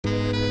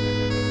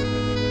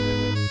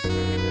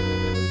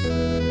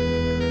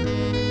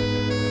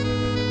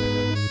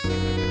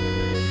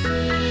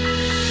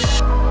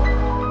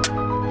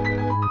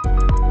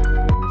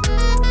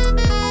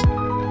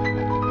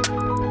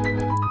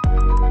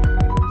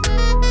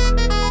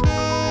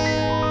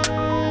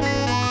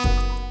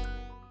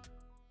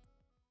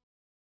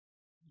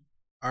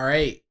All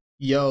right.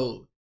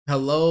 Yo,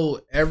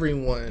 hello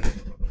everyone.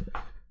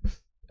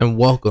 And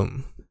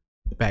welcome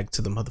back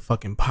to the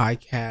motherfucking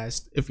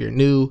podcast. If you're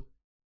new,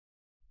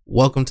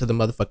 welcome to the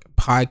motherfucking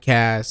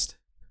podcast.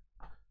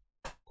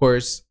 Of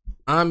course,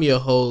 I'm your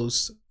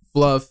host,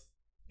 Fluff,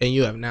 and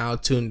you have now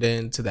tuned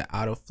in to the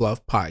Outta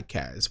Fluff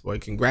podcast. Boy,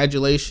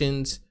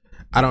 congratulations.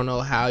 I don't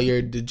know how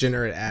your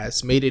degenerate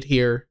ass made it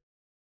here,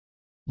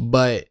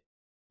 but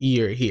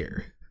you're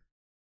here.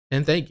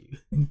 And thank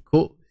you.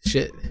 Cool.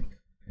 Shit.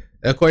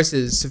 Of course,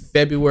 it's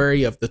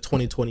February of the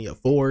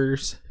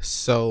 2024s,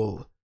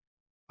 so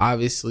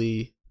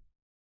obviously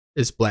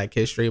it's Black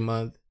History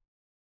Month.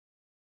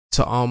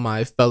 To all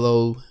my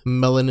fellow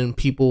melanin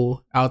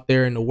people out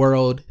there in the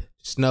world,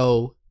 just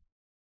know,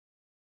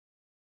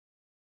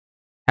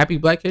 happy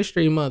Black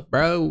History Month,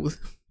 bro.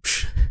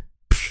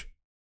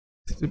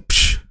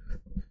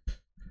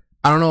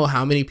 I don't know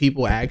how many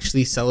people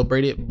actually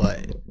celebrate it,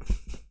 but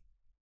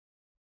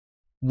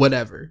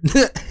whatever.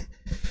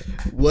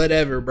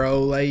 Whatever,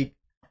 bro. Like,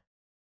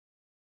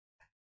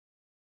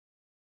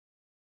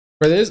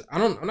 for this,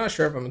 I'm not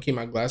sure if I'm gonna keep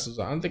my glasses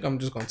on. I don't think I'm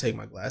just gonna take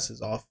my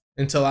glasses off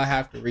until I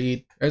have to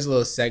read. There's a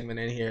little segment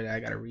in here that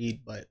I gotta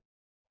read, but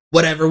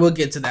whatever. We'll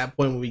get to that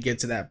point when we get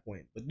to that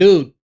point. But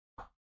dude,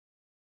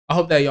 I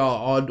hope that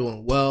y'all all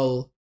doing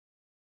well.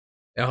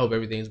 I hope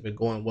everything's been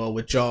going well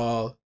with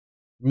y'all.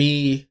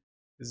 Me,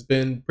 it's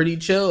been pretty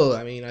chill.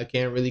 I mean, I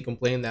can't really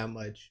complain that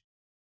much.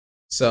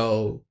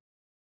 So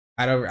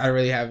I don't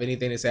really have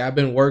anything to say. I've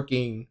been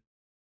working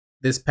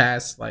this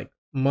past like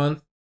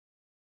month.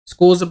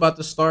 School's about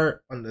to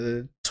start on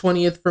the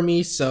 20th for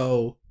me,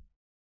 so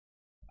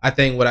I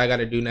think what I got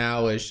to do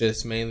now is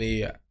just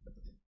mainly,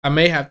 I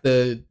may have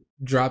to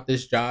drop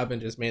this job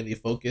and just mainly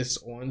focus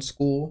on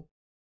school,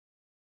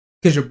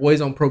 because your boy's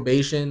on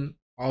probation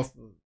off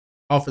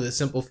of the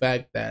simple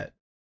fact that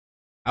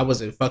I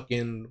wasn't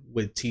fucking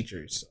with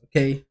teachers.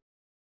 Okay,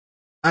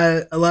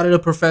 a lot of the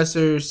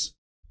professors,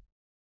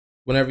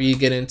 whenever you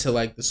get into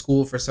like the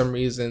school, for some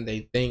reason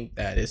they think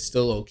that it's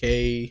still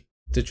okay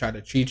to try to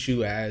treat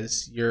you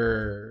as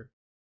you're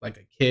like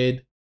a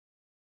kid,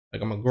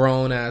 like I'm a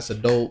grown ass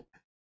adult.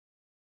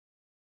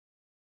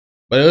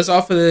 But it was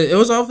off of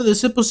the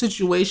simple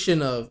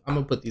situation of, I'm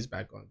gonna put these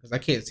back on because I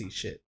can't see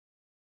shit.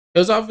 It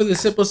was off of the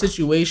simple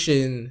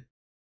situation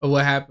of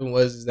what happened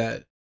was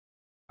that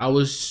I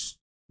was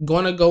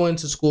gonna go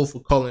into school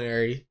for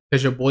culinary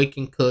because your boy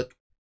can cook.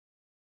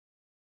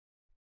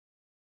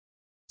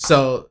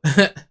 So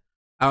I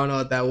don't know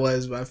what that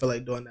was, but I feel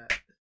like doing that.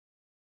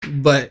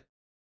 But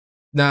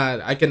nah,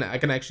 I can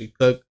actually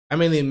cook. I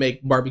mainly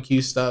make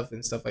barbecue stuff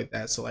and stuff like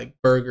that. So like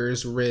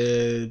burgers,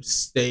 ribs,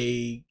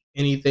 steak,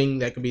 anything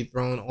that could be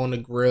thrown on a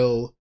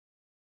grill,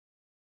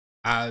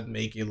 I'd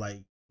make it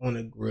like on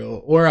a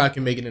grill, or I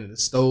can make it in the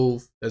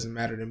stove. Doesn't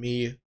matter to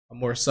me. I'm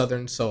more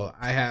southern, so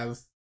I have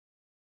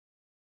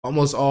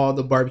almost all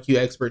the barbecue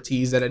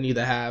expertise that I need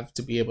to have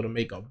to be able to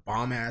make a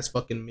bomb ass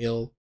fucking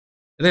meal.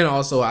 And then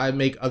also I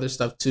make other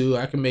stuff too.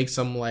 I can make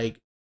some like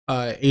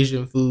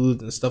Asian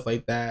foods and stuff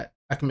like that.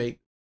 I can make,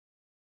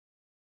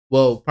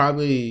 well,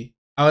 probably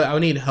I would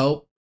need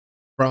help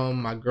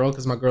from my girl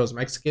because my girl's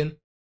Mexican,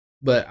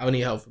 but I would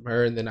need help from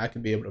her, and then I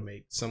could be able to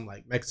make some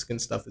like Mexican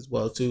stuff as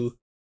well too.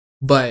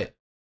 But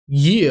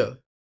yeah,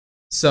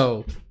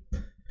 so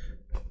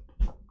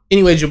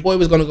anyways, your boy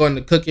was gonna go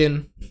into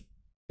cooking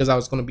because I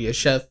was gonna be a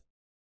chef,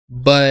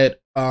 but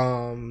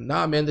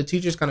nah, man, the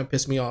teachers kind of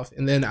pissed me off,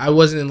 and then I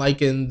wasn't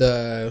liking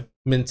the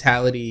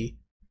mentality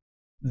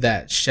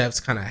that chefs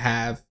kind of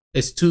have.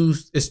 It's too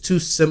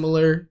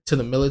similar to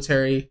the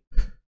military,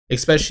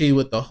 especially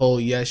with the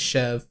whole yes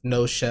chef,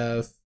 no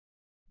chef.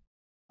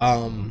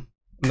 I'm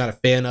not a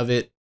fan of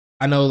it.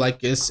 I know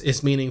like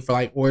it's meaning for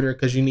like order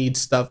because you need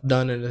stuff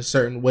done in a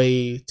certain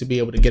way to be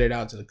able to get it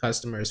out to the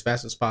customer as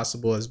fast as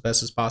possible, as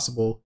best as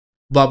possible.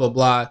 Blah blah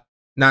blah.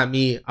 Not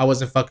me. I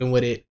wasn't fucking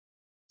with it.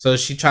 So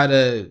she tried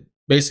to,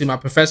 basically my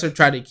professor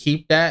tried to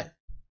keep that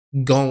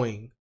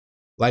going,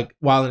 like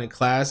while in a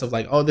class of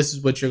like, oh, this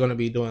is what you're gonna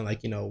be doing,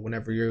 like, you know,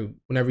 whenever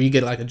you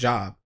get like a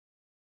job.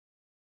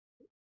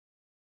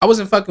 I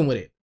wasn't fucking with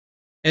it.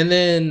 And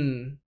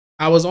then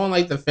I was on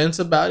like the fence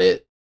about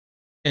it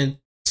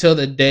until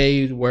the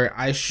day where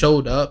I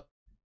showed up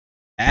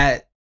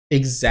at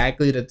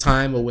exactly the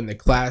time of when the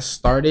class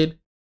started,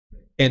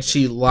 and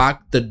she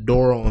locked the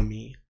door on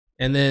me.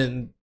 And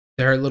then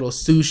her little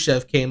sous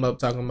chef came up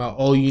talking about,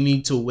 oh, you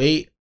need to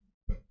wait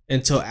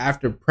until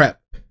after prep.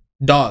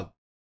 Dog,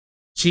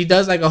 she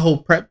does like a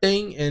whole prep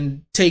thing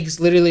and takes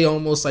literally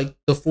almost like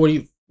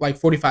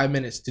 45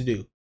 minutes to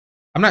do.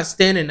 I'm not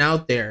standing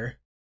out there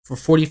for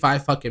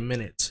 45 fucking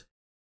minutes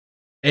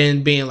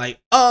and being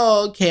like,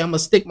 oh, okay, I'm gonna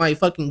stick my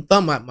fucking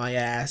thumb up my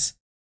ass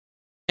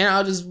and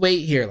I'll just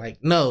wait here. Like,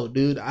 no,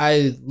 dude,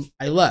 I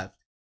left.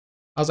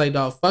 I was like,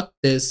 dog, fuck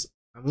this.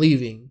 I'm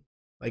leaving.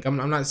 Like, I'm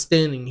not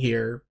standing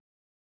here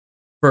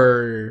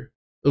for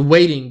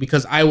waiting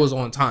because I was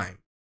on time.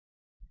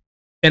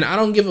 And I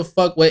don't give a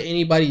fuck what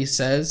anybody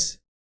says.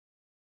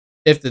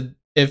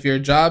 If your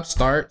job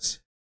starts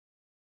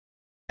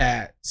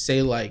at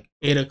say like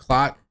 8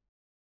 o'clock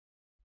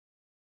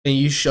and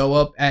you show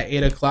up at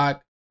 8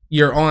 o'clock,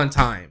 you're on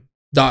time,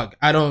 dog.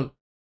 I don't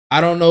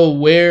know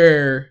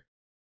where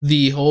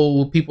the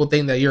whole people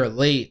think that you're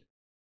late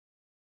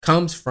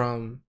comes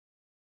from.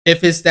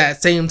 If it's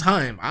that same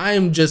time,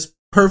 I'm just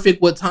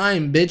perfect with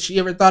time, bitch. You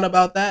ever thought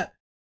about that?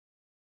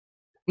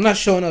 I'm not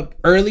showing up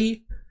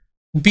early.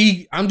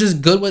 I'm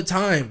just good with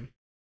time.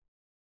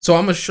 So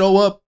I'm gonna show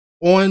up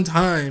on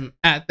time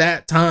at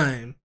that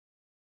time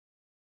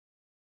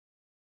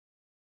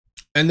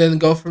and then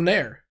go from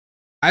there.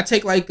 I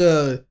take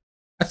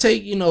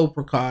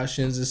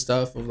precautions and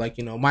stuff of like,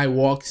 my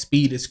walk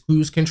speed is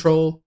cruise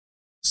control.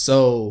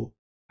 So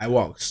I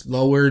walk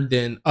slower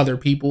than other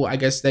people, I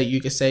guess that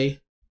you could say.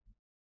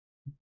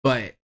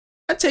 But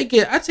I take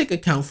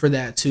account for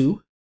that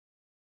too.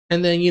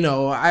 And then,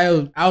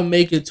 I'll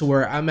make it to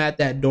where I'm at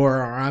that door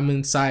or I'm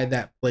inside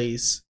that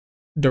place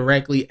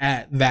directly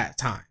at that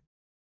time.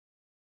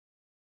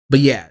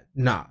 But yeah,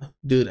 nah,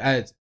 dude,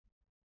 I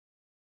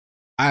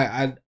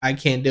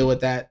can't deal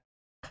with that.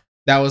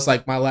 That was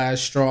like my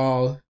last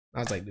straw. I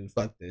was like, dude,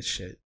 fuck this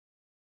shit.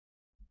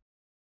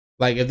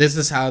 Like, if this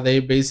is how they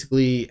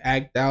basically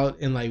act out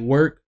and like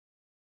work,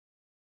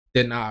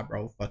 then nah,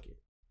 bro, fuck it.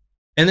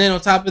 And then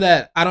on top of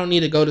that, I don't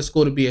need to go to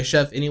school to be a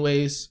chef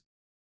anyways.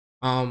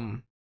 I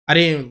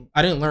didn't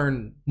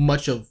learn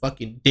much of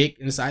fucking dick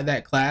inside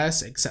that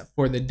class except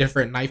for the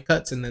different knife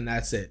cuts, and then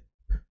that's it.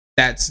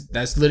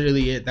 That's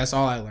literally it. That's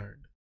all I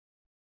learned.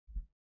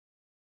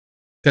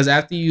 Because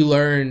after you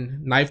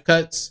learn knife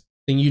cuts,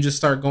 then you just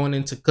start going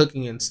into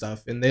cooking and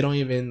stuff, and they don't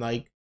even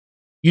like,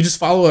 you just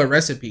follow a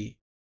recipe,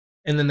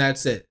 and then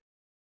that's it.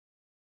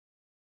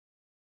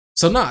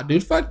 So nah,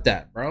 dude, fuck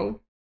that,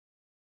 bro.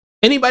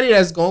 Anybody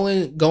that's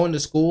going to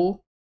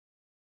school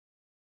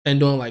and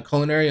doing like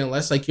culinary,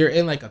 unless like you're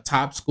in like a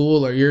top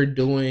school or you're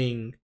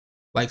doing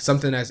like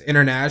something that's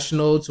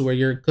international to where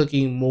you're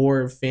cooking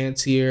more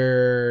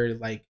fancier,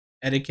 like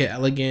etiquette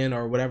elegant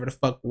or whatever the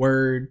fuck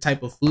word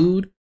type of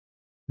food,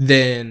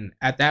 then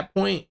at that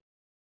point,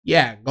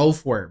 yeah, go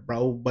for it,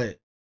 bro. But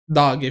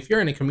dog, if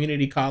you're in a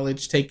community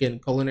college taking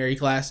culinary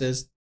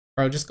classes,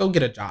 bro, just go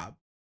get a job.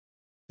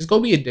 Just go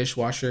be a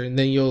dishwasher, and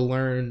then you'll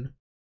learn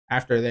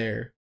after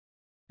there.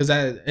 Because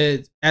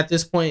at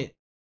this point,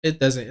 it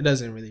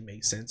doesn't really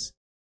make sense.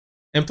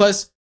 And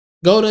plus,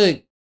 go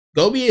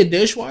be a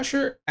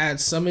dishwasher at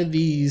some of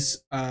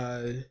these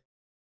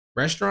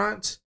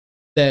restaurants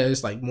that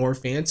is like more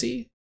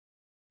fancy,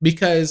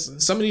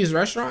 because some of these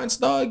restaurants,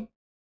 dog,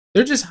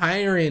 they're just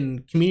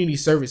hiring community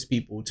service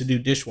people to do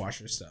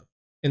dishwasher stuff,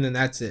 and then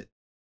that's it.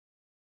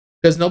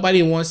 Because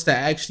nobody wants to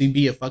actually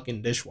be a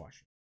fucking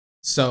dishwasher.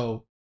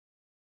 So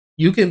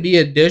you can be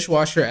a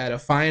dishwasher at a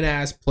fine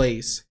ass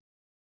place,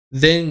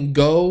 then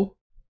go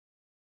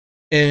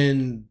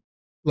and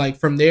like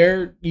from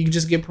there you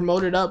just get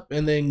promoted up,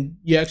 and then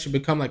you actually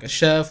become like a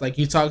chef. Like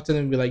you talk to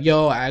them and be like,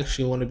 yo, I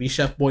actually want to be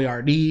Chef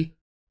Boyardee,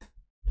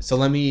 so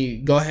let me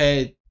go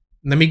ahead,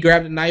 let me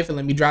grab the knife and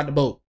let me drive the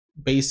boat.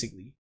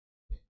 Basically,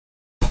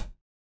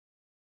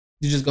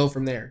 you just go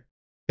from there.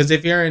 Because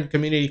if you're in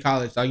community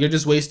college, like, you're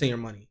just wasting your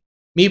money.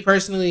 Me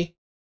personally,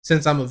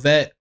 since I'm a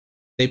vet,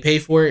 they pay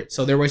for it,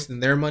 so they're wasting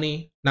their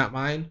money, not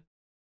mine.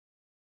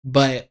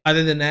 But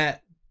other than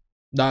that,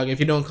 dog, if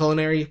you're doing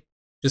culinary,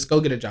 just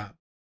go get a job.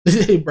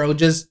 Bro,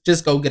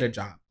 just go get a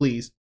job,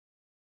 please.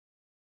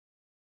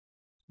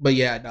 But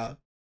yeah, dog.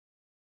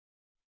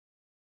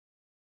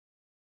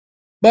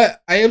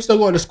 But I am still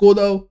going to school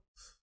though.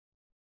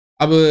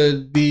 I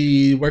would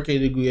be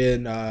working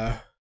in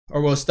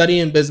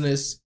studying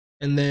business,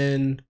 and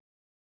then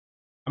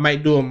I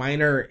might do a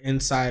minor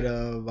inside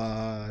of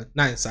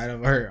not inside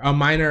of her, a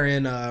minor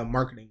in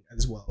marketing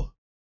as well.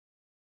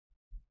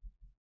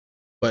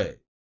 But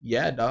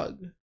yeah, dog.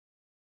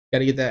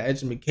 Gotta get that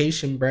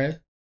education, bruh.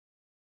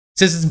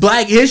 Since it's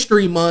Black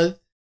History Month,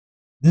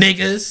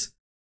 niggas,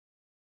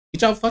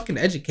 get y'all fucking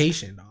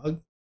education,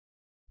 dog.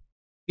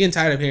 Getting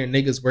tired of hearing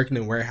niggas working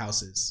in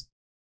warehouses.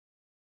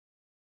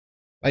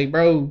 Like,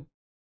 bro,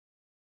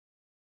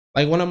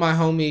 like one of my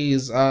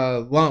homies,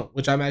 Lump,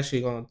 which I'm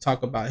actually gonna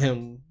talk about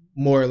him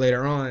more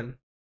later on,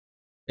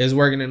 is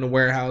working in the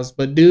warehouse.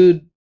 But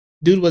dude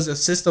was a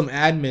system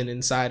admin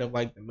inside of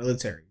like the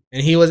military,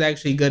 and he was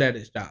actually good at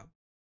his job.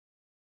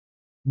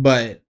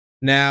 But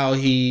now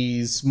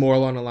he's more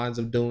along the lines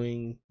of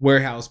doing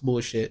warehouse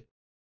bullshit.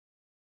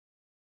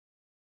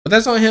 But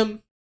that's on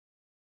him.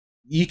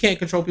 You can't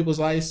control people's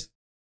lives.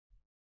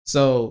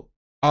 So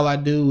all I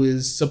do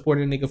is support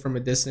a nigga from a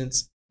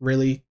distance,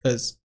 really,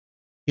 because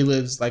he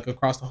lives like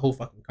across the whole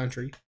fucking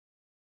country.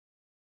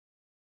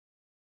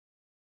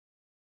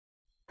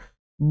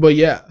 But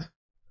yeah.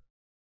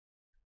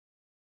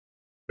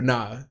 But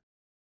nah.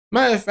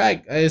 Matter of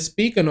fact,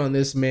 speaking on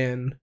this,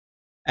 man,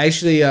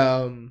 actually,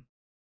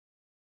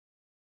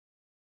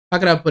 how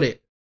can I put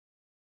it?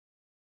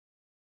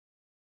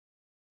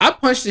 I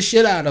punched the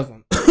shit out of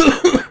him.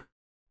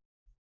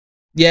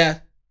 Yeah,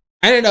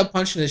 I ended up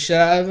punching the shit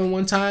out of him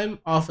one time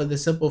off of the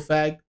simple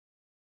fact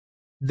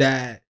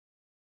that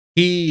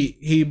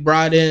he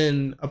brought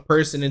in a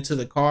person into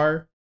the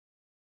car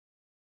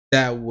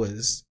that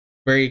was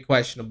very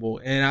questionable,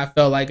 and I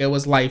felt like it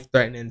was life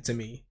threatening to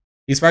me.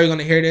 He's probably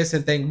gonna hear this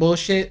and think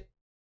bullshit,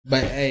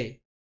 but hey,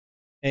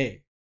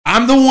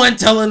 I'm the one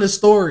telling the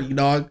story,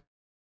 dog.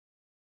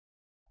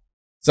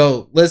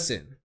 So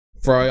listen,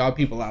 for all y'all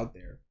people out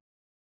there,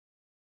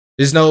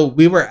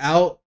 we were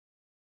out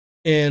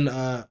in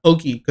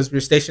Oki because we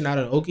were stationed out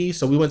in Oki,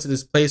 so we went to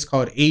this place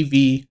called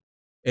AV,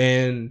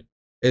 and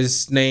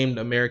it's named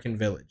American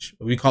Village,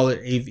 but we call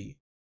it AV.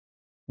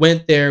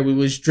 Went there, we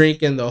was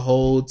drinking the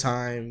whole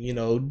time,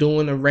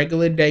 doing a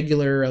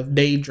regular of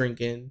day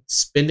drinking,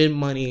 spending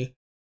money,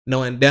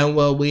 knowing damn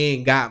well we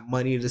ain't got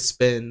money to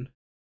spend,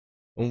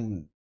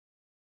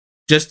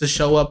 just to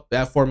show up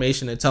at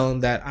formation and tell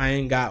them that I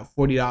ain't got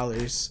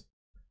 $40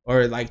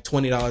 or like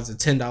 $20 or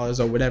 $10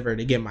 or whatever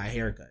to get my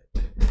haircut.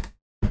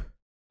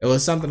 It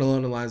was something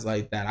along the lines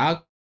like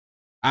that.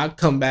 I'll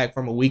come back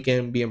from a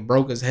weekend being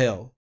broke as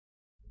hell,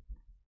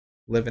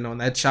 living on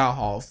that chow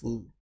hall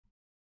food.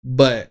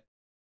 But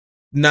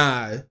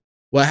nah,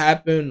 what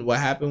happened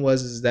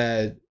was is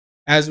that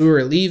as we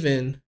were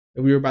leaving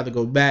and we were about to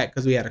go back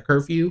because we had a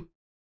curfew,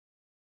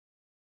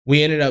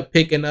 we ended up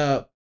picking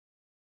up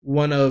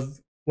one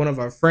of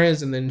our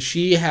friends, and then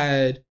she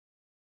had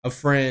a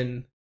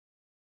friend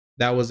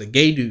that was a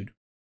gay dude.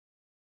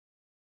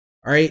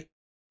 All right,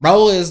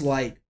 bro is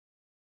like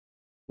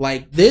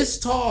this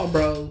tall,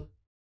 bro.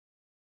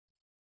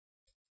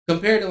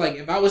 Compared to like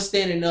if I was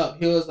standing up,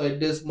 he was like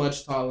this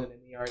much taller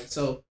than me. All right,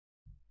 so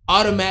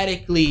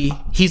automatically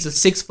he's a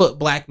 6 foot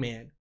black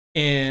man,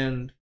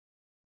 and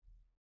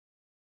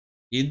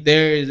he's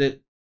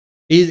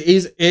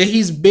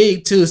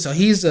big too. So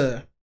he's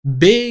a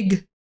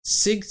big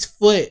 6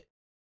 foot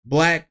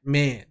black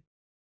man.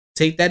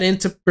 Take that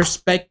into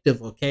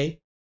perspective, okay?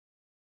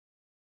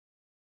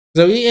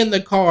 So he in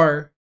the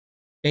car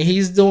and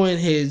he's doing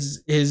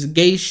his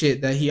gay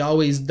shit that he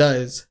always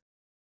does.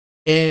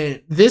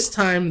 And this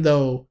time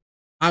though,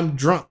 I'm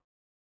drunk.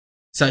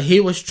 So he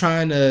was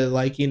trying to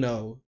like,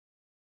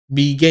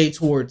 be gay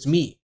towards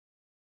me.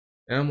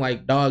 And I'm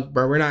like, dog,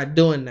 bro, we're not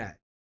doing that.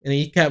 And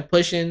he kept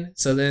pushing.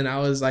 So then I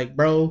was like,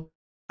 bro,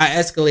 I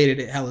escalated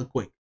it hella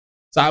quick.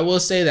 So I will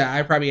say that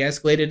I probably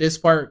escalated this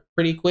part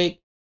pretty quick.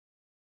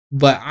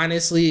 But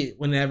honestly,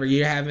 whenever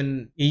you're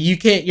in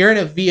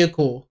a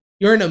vehicle,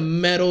 you're in a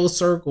metal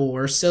circle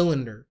or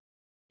cylinder,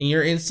 and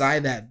you're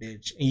inside that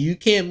bitch, and you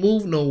can't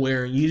move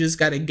nowhere, and you just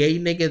got a gay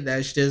nigga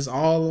that's just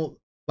all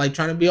like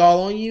trying to be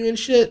all on you and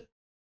shit.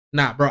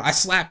 Nah, bro, I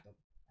slapped him,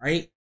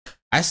 right?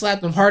 I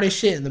slapped him hard as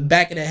shit in the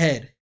back of the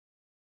head.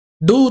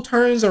 Dude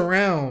turns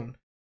around,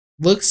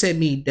 looks at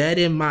me dead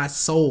in my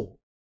soul,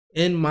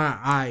 in my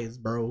eyes,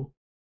 bro,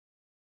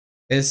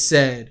 and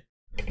said,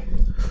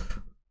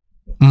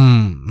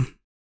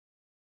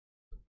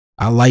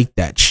 I like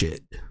that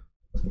shit.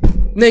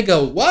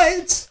 Nigga,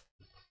 what?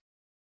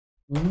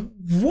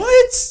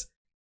 What?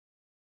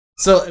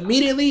 So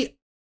immediately,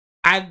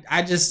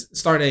 I just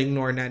started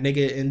ignoring that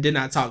nigga and did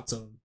not talk to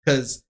him.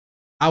 Because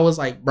I was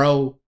like,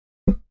 bro,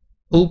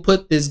 who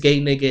put this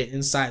gay nigga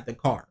inside the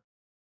car?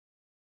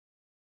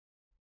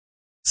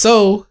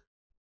 So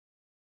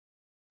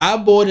I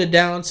boiled it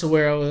down to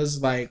where I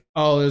was like,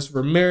 oh, it's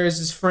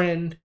Ramirez's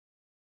friend.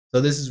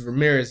 So this is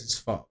Ramirez's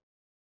fault.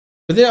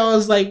 But then I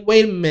was like,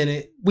 wait a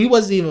minute. We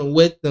wasn't even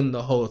with them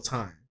the whole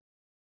time.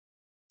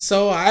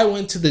 So I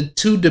went to the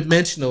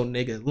 2-dimensional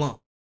nigga lump.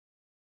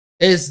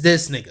 It's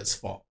this nigga's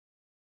fault.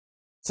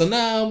 So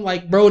now I'm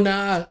like, bro,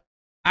 nah,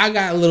 I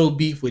got a little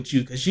beef with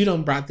you because you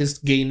done brought this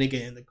gay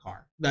nigga in the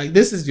car. Like,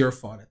 this is your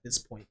fault at this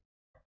point.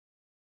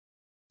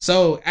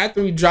 So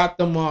after we dropped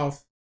them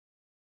off,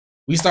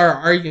 we started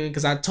arguing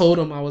because I told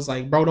him, I was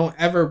like, bro, don't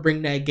ever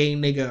bring that gay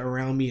nigga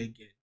around me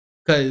again.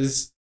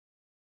 Because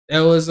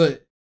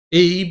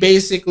he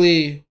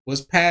basically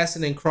was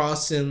passing and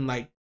crossing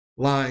like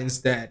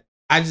lines that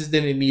I just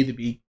didn't need to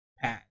be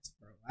passed,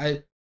 bro.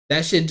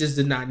 That shit just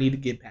did not need to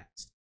get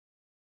passed.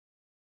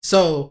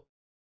 So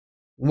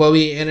what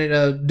we ended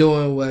up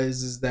doing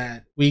is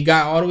that we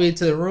got all the way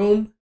to the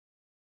room,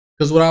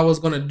 because what I was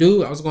going to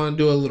do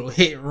a little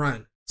hit and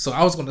run. So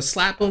I was going to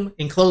slap him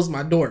and close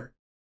my door.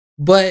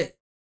 But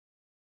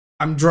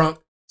I'm drunk,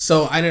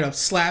 so I ended up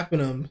slapping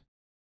him.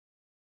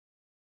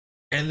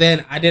 And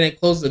then I didn't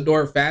close the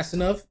door fast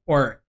enough,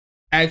 or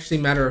actually,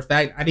 matter of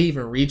fact, I didn't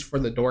even reach for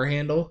the door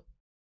handle.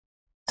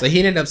 So he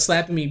ended up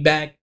slapping me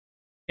back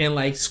and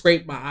like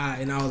scraped my eye,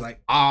 and I was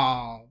like,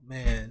 oh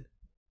man,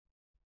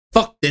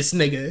 fuck this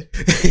nigga.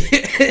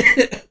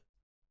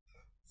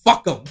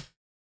 Fuck him.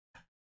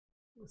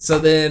 So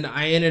then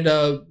I ended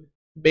up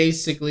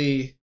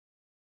basically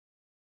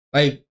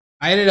I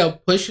ended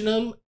up pushing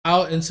him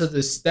out into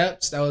the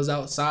steps that was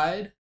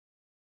outside,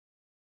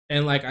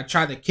 and like I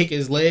tried to kick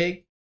his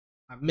leg.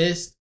 I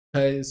missed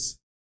because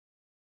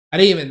I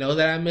didn't even know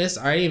that I missed.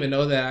 I didn't even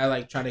know that I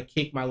like tried to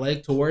kick my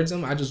leg towards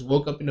him. I just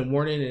woke up in the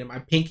morning and my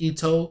pinky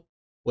toe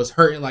was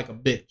hurting like a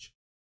bitch.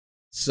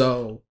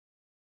 So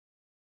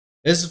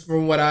this is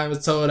from what I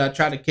was told. I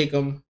tried to kick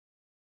him.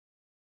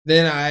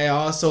 Then I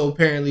also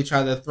apparently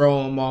tried to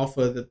throw him off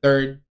of the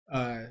third,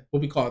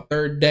 what we call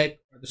third deck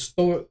or the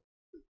store,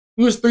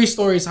 He was 3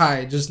 stories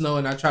high, just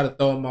knowing I tried to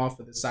throw him off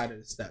of the side of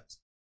the steps.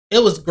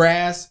 It was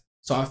grass,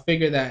 so I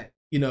figured that,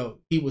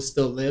 he would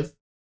still live.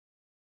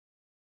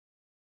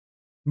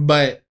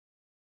 But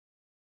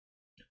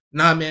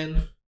nah,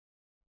 man.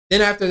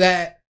 Then after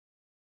that,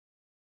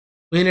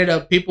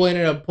 people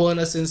ended up pulling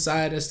us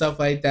inside and stuff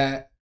like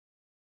that.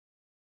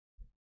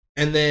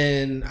 And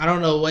then I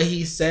don't know what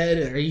he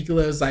said, or he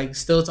was like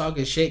still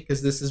talking shit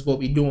because this is what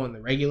we do on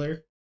the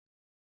regular.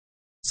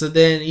 So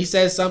then he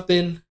said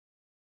something.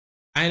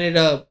 I ended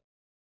up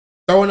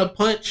throwing a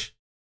punch,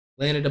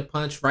 landed a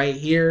punch right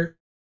here.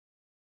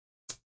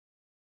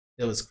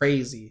 It was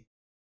crazy.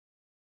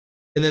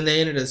 And then they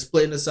ended up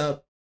splitting us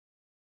up.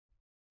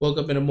 Woke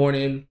up in the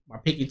morning, my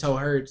pinky toe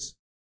hurts.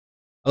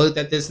 I looked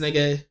at this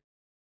nigga.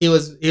 He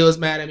was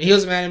mad at me. He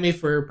was mad at me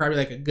for probably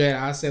like a good,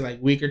 I'd say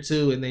like week or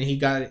two, and then he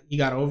got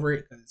over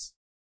it because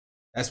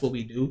that's what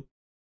we do.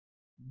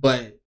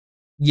 But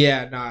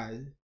yeah, nah.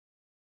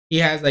 He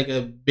had like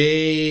a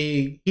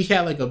big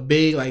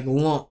like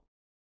lump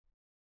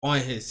on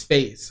his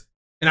face.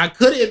 And I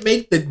couldn't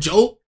make the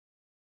joke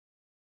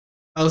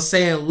of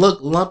saying,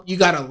 look, lump, you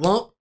got a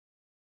lump.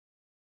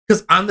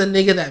 Because I'm the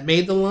nigga that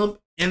made the lump.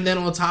 And then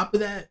on top of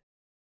that,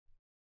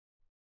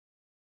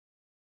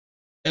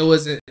 it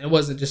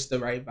wasn't just the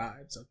right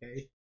vibes,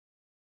 okay?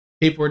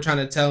 People were trying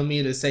to tell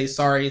me to say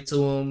sorry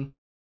to him.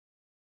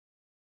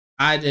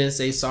 I didn't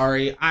say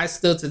sorry. I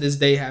still to this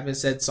day haven't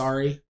said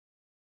sorry.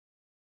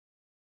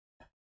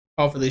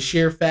 Off of the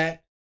sheer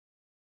fact,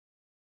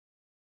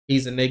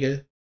 he's a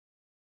nigga.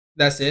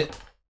 That's it.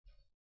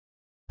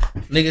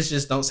 Niggas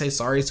just don't say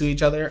sorry to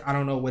each other. I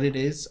don't know what it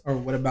is or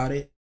what about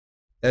it.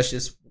 That's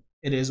just,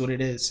 it is what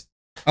it is.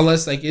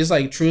 Unless like it's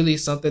like truly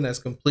something that's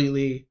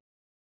completely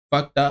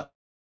fucked up,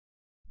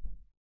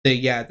 then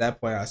yeah, at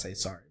that point I'll say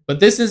sorry. But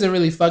this isn't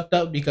really fucked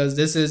up because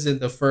this isn't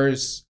the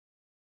first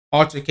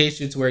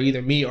altercations where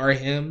either me or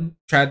him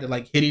tried to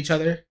like hit each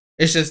other.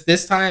 It's just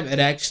this time it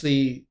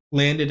actually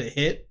landed a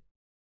hit.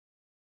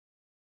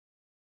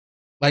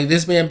 Like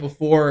this man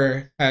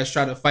before has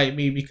tried to fight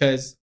me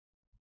because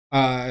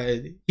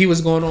he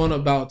was going on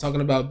about talking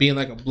about being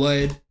like a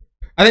blood.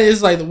 I think this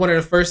is like one of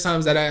the first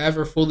times that I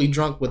ever fully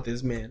drunk with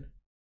this man.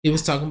 He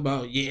was talking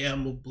about, yeah,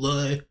 I'm a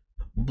blood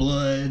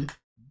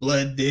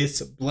this,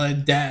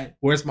 blood that.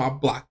 Where's my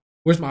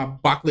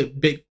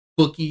Blocklet big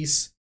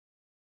bookies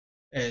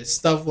and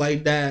stuff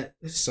like that.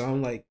 So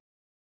I'm like,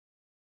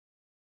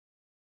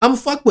 I'm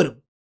fuck with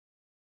him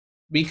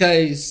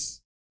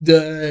because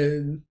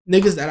the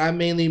niggas that I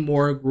mainly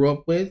more grew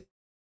up with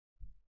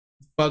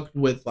fucked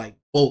with like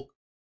folk.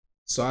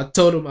 So I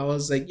told him, I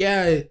was like,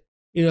 yeah,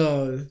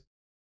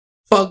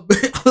 fuck.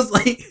 I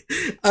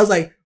was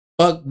like,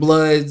 fuck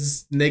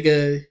bloods,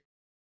 nigga,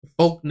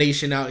 folk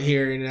nation out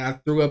here, and I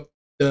threw up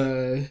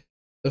the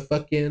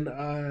fucking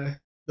the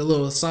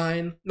little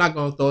sign. Not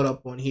gonna throw it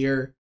up on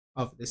here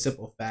off of the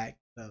simple fact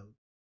of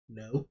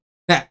no,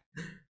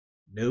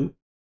 no.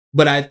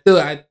 But I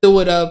threw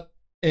it up,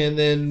 and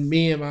then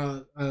me and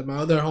my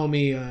other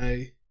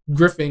homie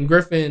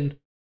Griffin,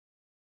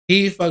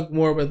 he fucked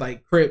more with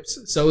like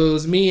Crips. So it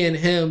was me and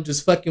him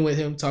just fucking with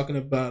him, talking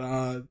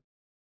about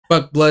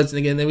fuck bloods, and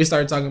again, then we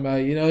started talking about,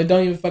 it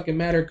don't even fucking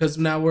matter because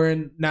now we're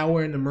in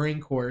the Marine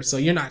Corps, so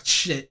you're not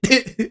shit.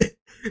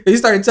 He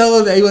started telling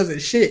him that he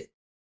wasn't shit,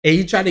 and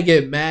he tried to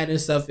get mad and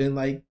stuff and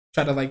like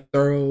try to like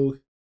throw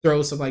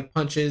some like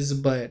punches,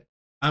 but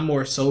I'm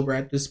more sober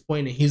at this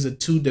point, and he's a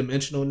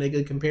 2-dimensional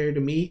nigga compared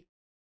to me,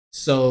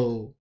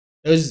 so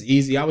it was just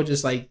easy. I would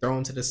just like throw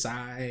him to the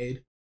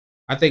side.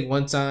 I think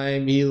one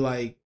time he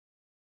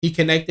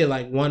connected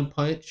like one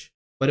punch,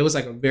 but it was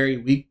like a very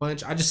weak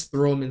punch. I just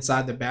threw him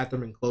inside the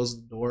bathroom and closed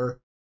the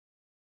door.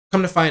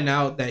 Come to find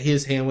out that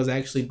his hand was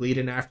actually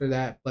bleeding after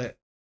that, but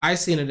I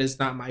seen it as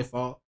not my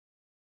fault.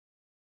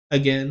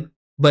 Again,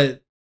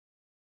 but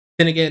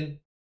then again,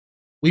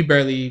 we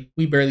barely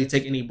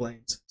take any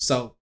blames.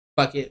 So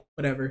fuck it,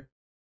 whatever.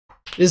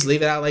 Just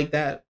leave it out like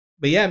that.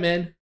 But yeah,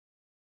 man,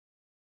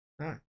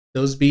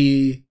 those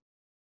be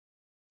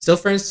still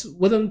friends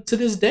with him to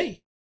this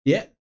day.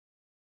 Yeah.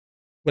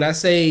 Would I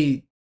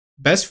say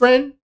best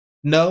friend?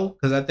 No,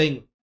 because I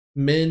think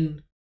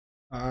men,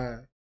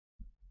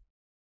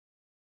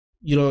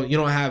 you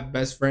don't have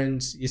best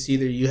friends. It's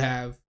either you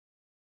have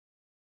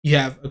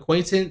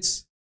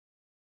acquaintance,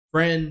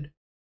 friend,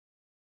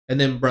 and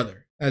then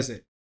brother. That's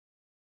it.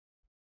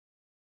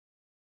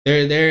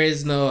 There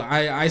is no.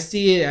 I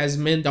see it as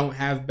men don't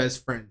have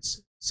best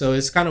friends. So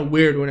it's kind of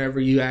weird whenever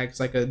you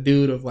ask like a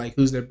dude of like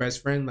who's their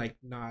best friend. Like,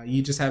 nah,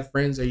 you just have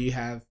friends, or you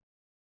have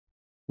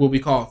what we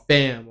call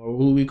fam, or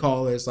who we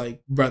call as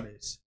like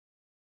brothers.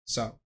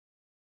 So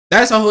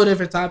that's a whole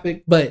different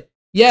topic. But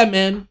yeah,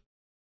 man,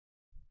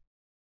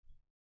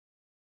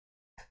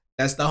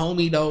 that's the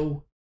homie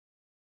though.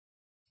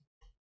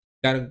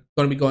 Gonna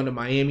be going to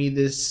Miami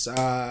this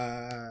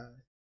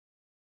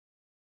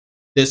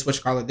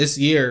this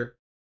year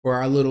for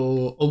our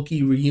little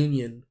Okie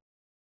reunion.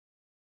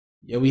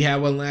 Yeah, we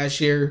had one last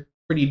year.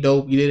 Pretty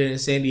dope. We did it in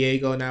San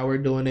Diego. Now we're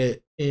doing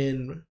it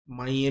in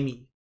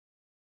Miami.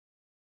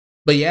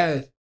 But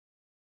yeah,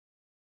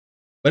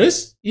 But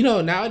it's,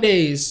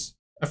 nowadays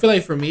I feel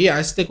like for me,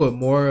 I stick with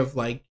more of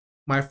like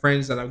my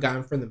friends that I've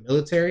gotten from the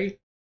military,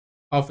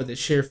 off of the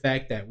sheer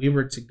fact that we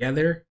were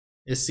together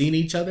and seen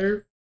each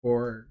other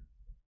for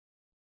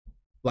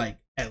like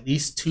at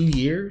least 2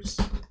 years.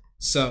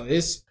 So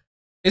it's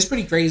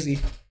pretty crazy.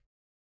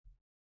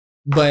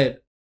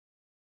 But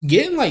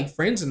getting like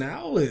friends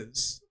now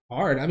is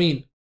hard. I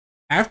mean,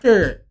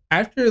 after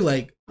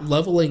like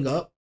leveling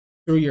up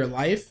through your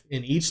life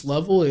in each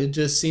level, it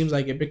just seems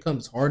like it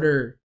becomes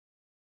harder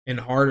and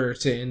harder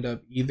to end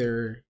up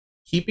either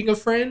keeping a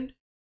friend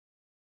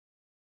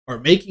or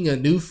making a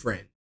new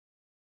friend.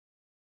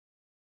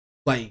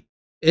 Like,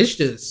 it's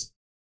just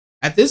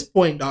at this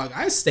point, dog,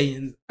 I stay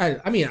in.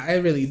 I mean, I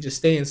really just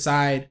stay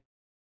inside.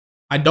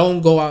 I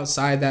don't go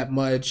outside that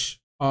much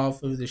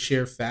off of the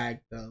sheer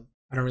fact of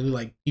I don't really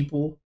like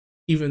people,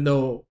 even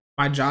though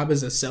my job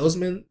is a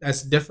salesman.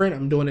 That's different.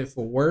 I'm doing it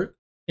for work,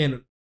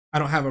 and I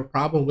don't have a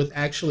problem with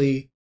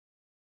actually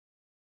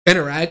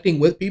interacting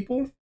with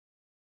people.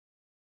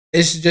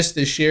 It's just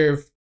the sheer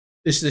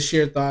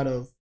thought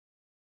of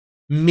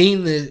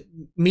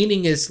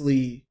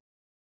meaninglessly,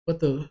 what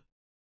the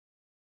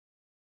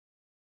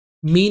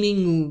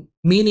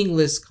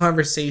meaningless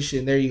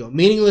conversation. There you go.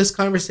 Meaningless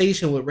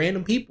conversation with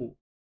random people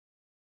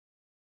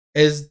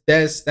is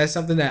that's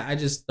something that I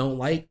just don't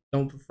like,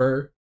 don't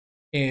prefer.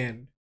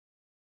 And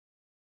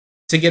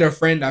to get a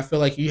friend, I feel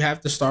like you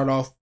have to start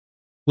off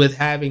with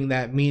having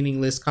that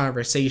meaningless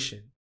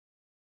conversation.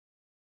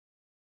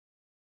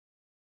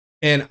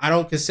 And I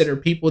don't consider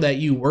people that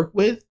you work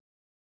with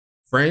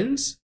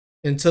friends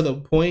until the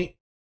point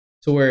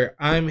to where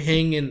I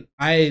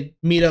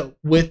meet up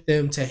with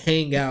them to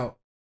hang out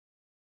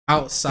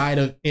outside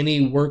of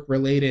any work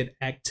related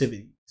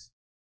activities.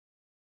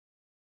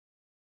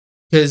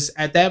 Because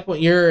at that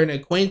point you're an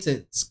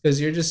acquaintance,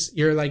 because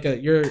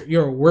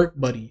you're a work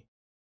buddy.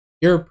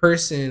 You're a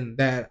person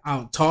that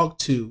I'll talk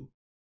to,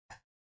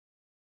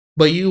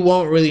 but you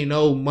won't really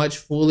know much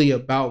fully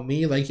about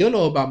me. Like, you'll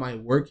know about my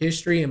work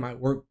history and my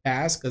work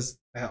past, because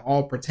that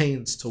all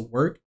pertains to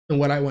work and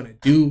what I want to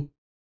do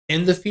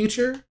in the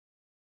future.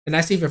 And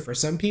that's even for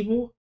some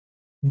people.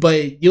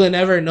 But you'll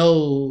never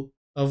know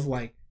of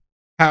like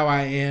how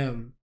I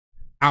am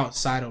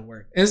outside of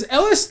work. And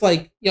unless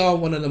like y'all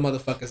one of the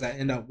motherfuckers that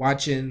end up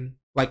watching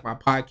like my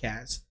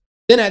podcast,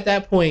 then at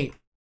that point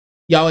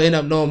y'all end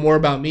up knowing more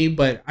about me,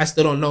 but I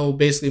still don't know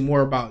basically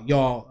more about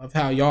y'all, of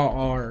how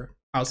y'all are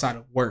outside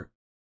of work.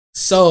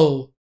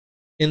 So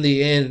in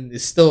the end,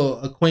 it's still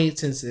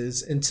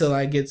acquaintances until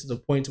I get to the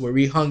point where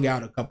we hung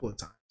out a couple of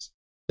times.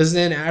 Because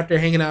then after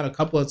hanging out a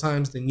couple of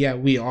times, then yeah,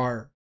 we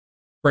are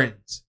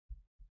friends.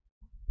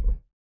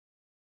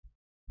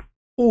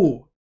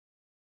 Ooh.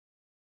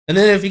 And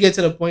then if you get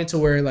to the point to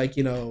where like,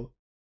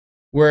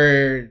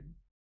 we're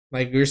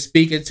we're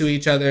speaking to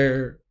each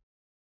other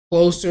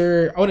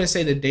closer, I wouldn't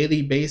say the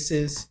daily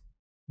basis,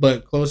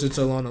 but closer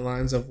to along the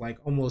lines of like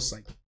almost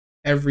like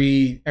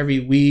every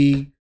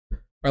week,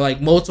 or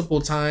like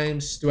multiple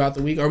times throughout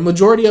the week, or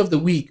majority of the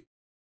week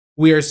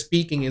we are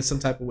speaking in some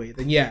type of way,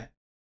 then yeah,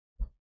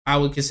 I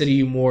would consider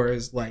you more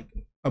as like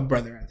a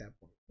brother at that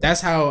point.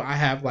 That's how I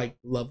have like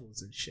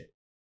levels and shit.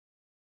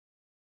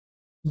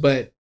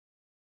 But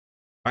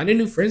finding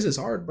new friends is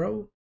hard,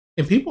 bro.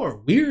 And people are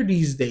weird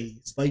these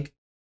days. Like,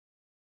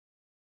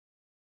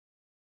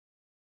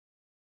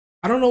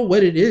 I don't know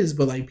what it is,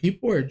 but like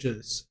people are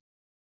just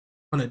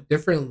on a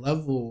different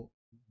level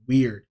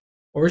weird.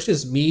 Or it's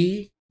just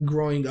me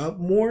growing up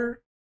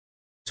more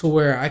to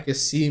where I could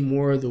see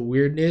more of the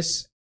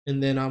weirdness,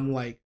 and then I'm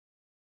like,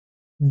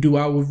 do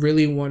I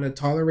really want to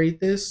tolerate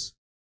this?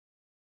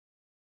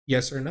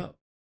 Yes or no?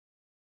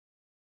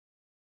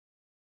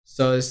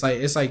 So it's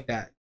like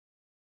that.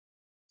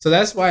 So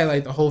that's why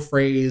like the whole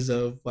phrase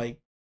of like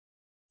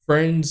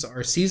friends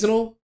are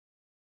seasonal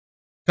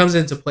comes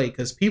into play,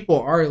 because people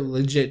are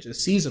legit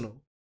just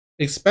seasonal,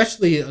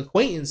 especially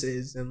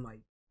acquaintances and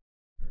like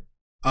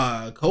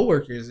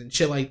coworkers and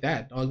shit like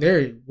that. Dog,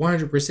 they're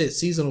 100%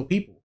 seasonal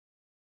people.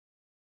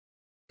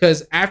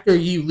 Because after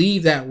you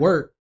leave that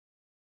work,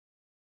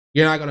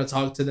 you're not gonna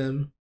talk to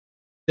them.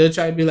 They'll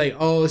try to be like,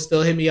 "Oh,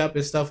 still hit me up"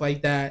 and stuff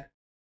like that.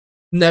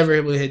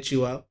 Never will hit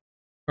you up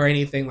or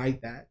anything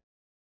like that,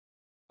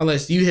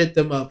 unless you hit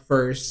them up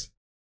first.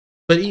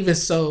 But even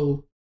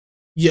so,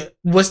 yeah,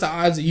 what's the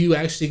odds of you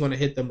actually gonna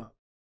hit them up?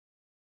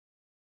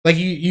 Like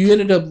you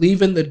ended up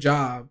leaving the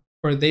job,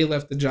 or they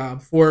left the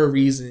job for a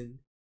reason,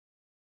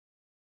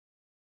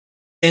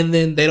 and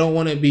then they don't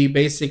want to be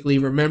basically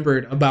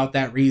remembered about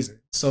that reason.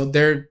 So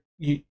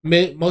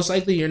most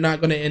likely you're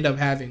not going to end up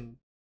having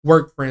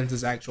work friends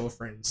as actual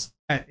friends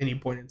at any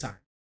point in time.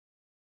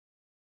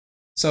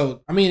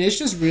 So I mean, it's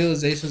just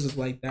realizations of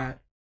like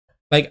that.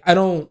 Like,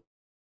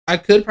 I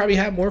could probably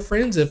have more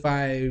friends if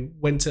I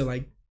went to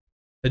like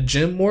a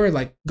gym more,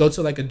 like go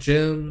to like a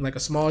gym, like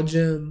a small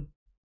gym.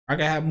 I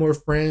could have more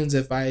friends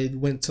if I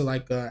went to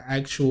like a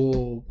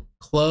actual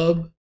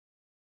club.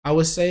 I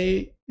would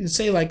say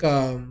like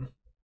if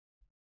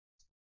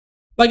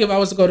I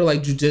was to go to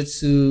like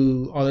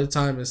jujitsu all the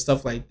time and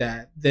stuff like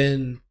that,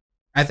 then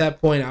At that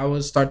point, I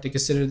would start to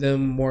consider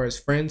them more as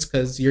friends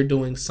because you're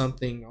doing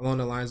something along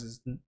the lines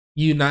of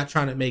you not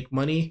trying to make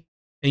money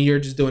and you're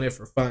just doing it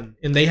for fun.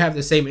 And they have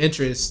the same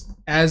interests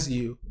as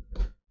you,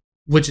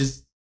 which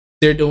is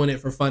they're doing it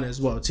for fun as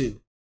well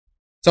too.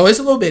 So it's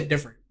a little bit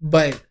different.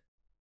 But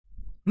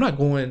I'm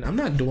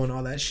not doing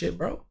all that shit,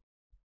 bro.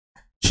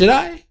 Should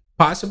I?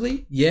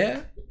 Possibly.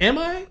 Yeah. Am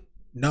I?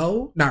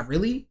 No, not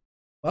really.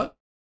 Fuck.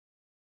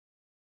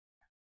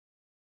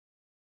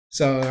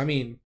 So I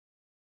mean,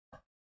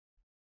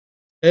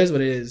 it is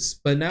what it is.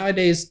 But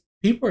nowadays,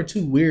 people are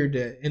too weird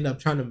to end up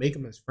trying to make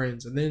them as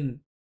friends, and then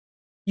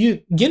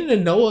you getting to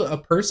know a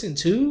person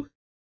too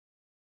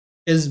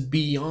is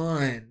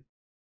beyond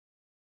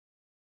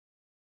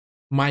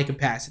my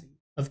capacity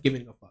of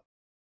giving a fuck.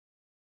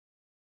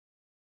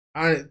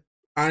 I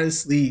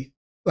honestly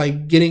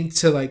like getting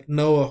to like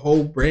know a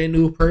whole brand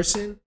new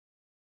person,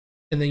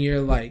 and then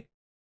you're like,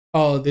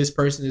 oh, this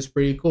person is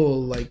pretty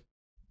cool. Like,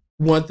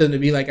 want them to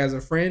be like as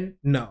a friend?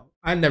 No,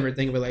 I never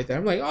think of it like that.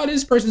 I'm like, oh,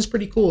 this person's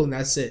pretty cool, and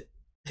that's it.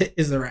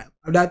 Is a wrap.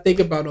 I'm not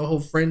thinking about the whole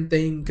friend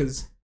thing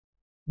because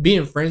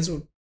being friends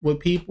with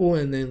people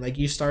and then like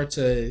you start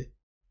to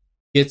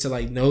get to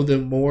like know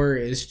them more.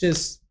 It's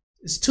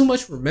too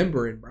much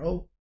remembering,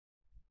 bro.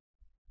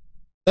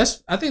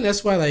 I think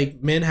that's why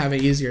like men have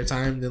an easier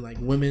time than like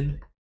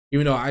women.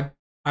 Even though I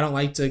don't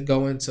like to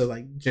go into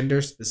like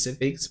gender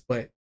specifics,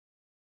 but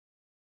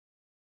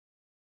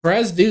for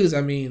us dudes,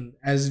 I mean,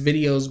 as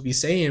videos be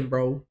saying,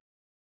 bro,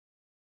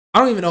 I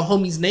don't even know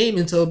homie's name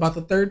until about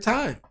the third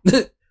time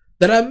that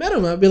I met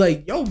him. I'd be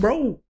like, yo,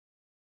 bro,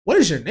 what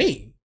is your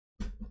name?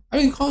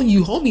 I've been calling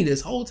you homie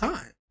this whole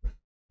time.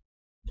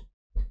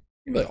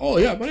 He'd be like, oh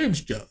yeah, my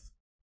name's Jeff.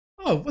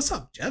 Oh, what's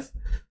up, Jeff?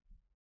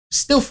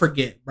 Still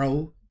forget,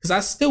 bro. Because I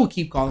still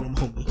keep calling him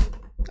homie.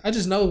 I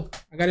just know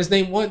I got his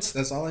name once.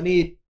 That's all I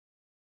need.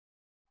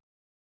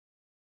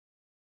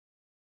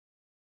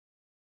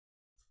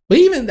 But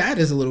even that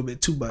is a little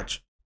bit too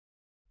much.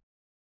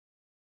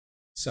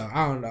 So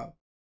I don't know.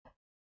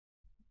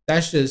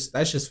 That's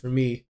just for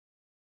me.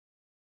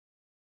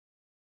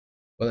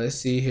 But let's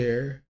see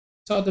here.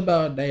 Talked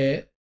about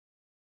that.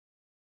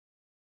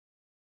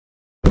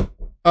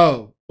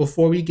 Oh,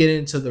 before we get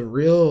into the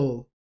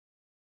real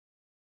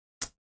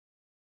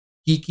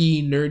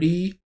geeky,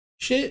 nerdy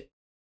shit,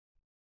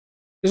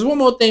 there's one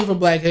more thing for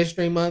Black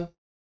History Month.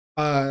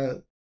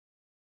 I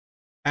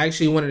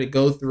actually wanted to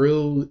go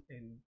through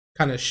and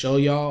kind of show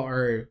y'all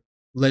or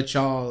let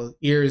y'all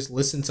ears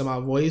listen to my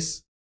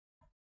voice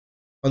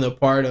on the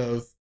part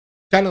of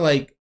kind of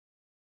like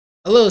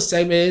a little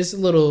segment. It's a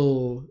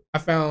little, I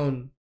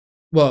found,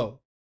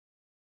 well,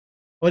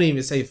 I wouldn't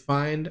even say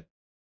find.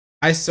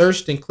 I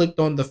searched and clicked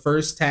on the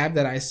first tab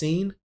that I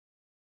seen,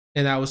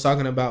 and I was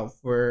talking about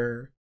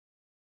for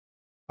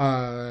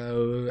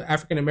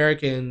African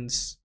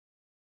Americans.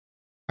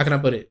 How can I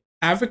put it?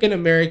 African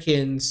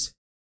Americans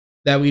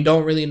that we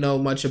don't really know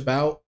much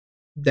about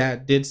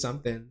that did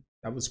something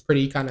that was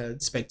pretty kind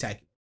of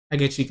spectacular, I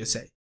guess you could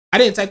say. I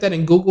didn't type that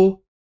in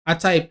Google. I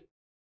typed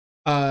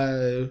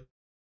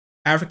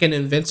African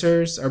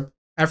inventors or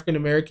African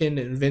American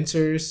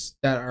inventors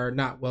that are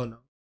not well known.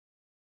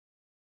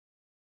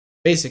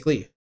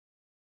 Basically.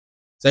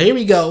 So here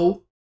we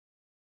go.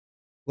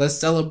 Let's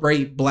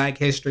celebrate Black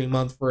History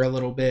Month for a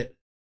little bit.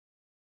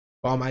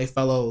 For all my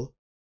fellow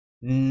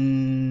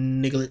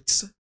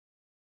nigglets.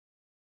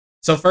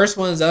 So first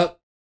one's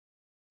up.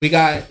 We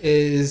got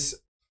his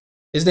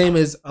name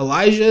is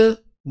Elijah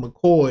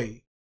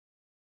McCoy.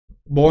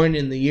 Born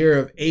in the year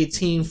of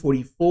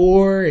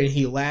 1844, and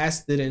he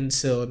lasted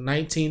until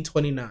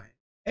 1929.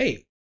 Hey,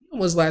 he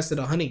almost lasted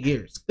 100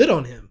 years. Good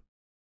on him.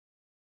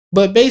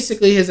 But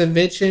basically, his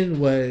invention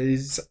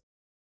was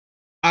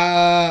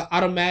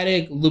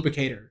automatic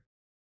lubricator.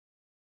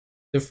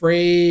 The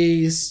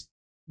phrase,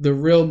 the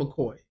real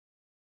McCoy.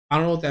 I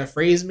don't know what that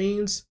phrase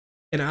means,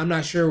 and I'm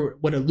not sure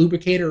what a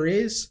lubricator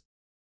is.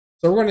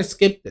 So we're going to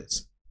skip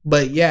this.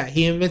 But yeah,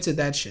 he invented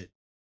that shit.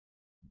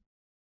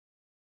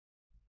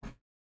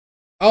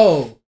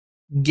 Oh,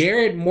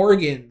 Garrett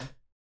Morgan.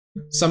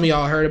 Some of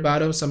y'all heard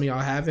about him, some of y'all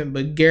haven't.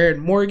 But Garrett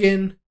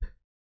Morgan,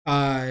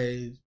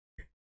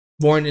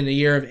 born in the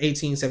year of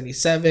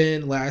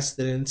 1877,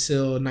 lasted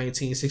until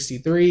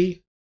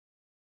 1963.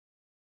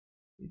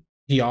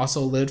 He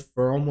also lived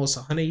for almost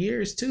 100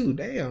 years too.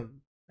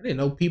 Damn, I didn't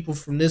know people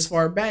from this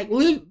far back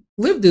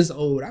lived this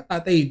old. I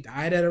thought they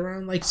died at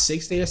around like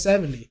 60 or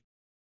 70.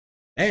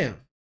 Damn.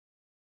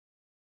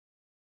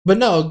 But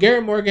no,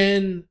 Garrett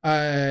Morgan,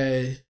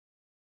 I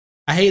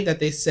hate that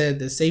they said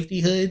the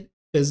safety hood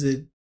because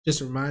it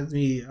just reminds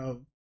me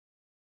of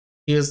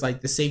he was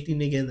like the safety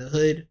nigga in the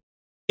hood.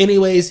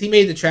 Anyways, he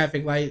made the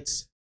traffic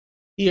lights.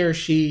 He or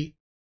she,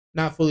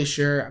 not fully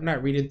sure. I'm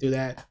not reading through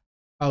that.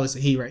 Oh, it's a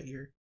he right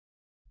here.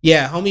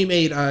 Yeah, homie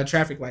made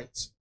traffic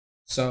lights.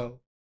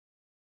 So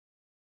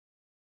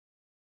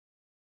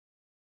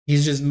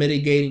he's just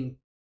mitigating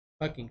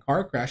fucking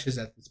car crashes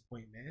at this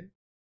point, man.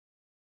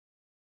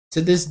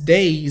 To this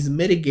day, he's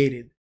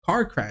mitigated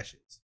car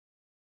crashes.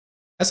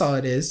 That's all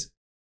it is.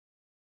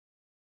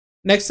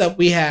 Next up,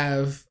 we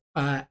have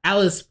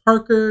Alice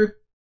Parker,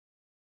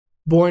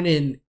 born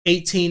in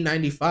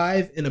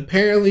 1895, and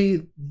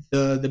apparently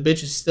the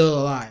bitch is still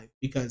alive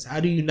because how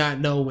do you not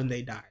know when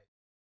they died?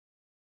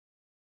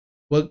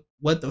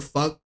 What the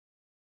fuck?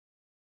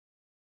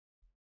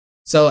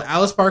 So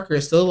Alice Parker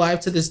is still alive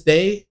to this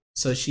day.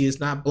 So she is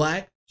not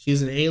black.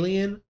 She's an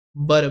alien,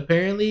 but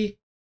apparently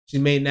she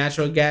made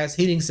natural gas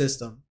heating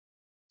system.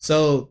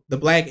 So the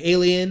black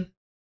alien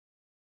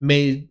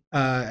made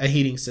a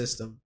heating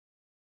system.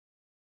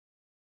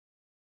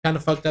 Kind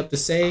of fucked up to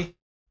say.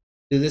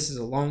 Dude, this is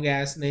a long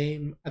ass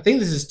name. I think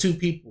this is two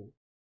people.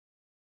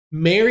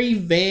 Mary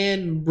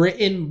Van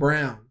Britton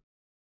Brown.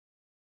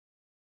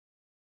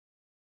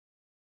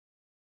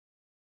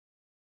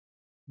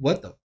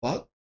 What the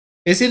fuck?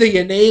 It's either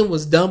your name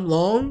was dumb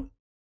long,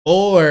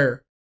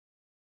 or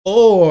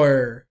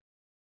or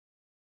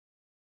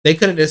they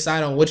couldn't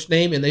decide on which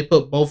name and they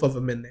put both of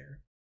them in there.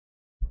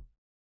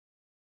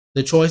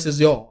 The choice is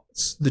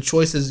yours. The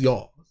choice is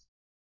yours.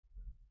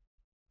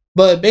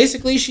 But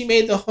basically, she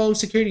made the home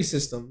security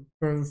system.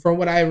 From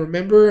what I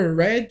remember and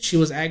read, she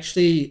was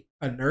actually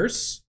a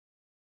nurse.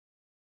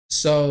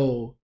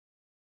 So,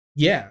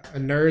 yeah, a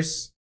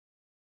nurse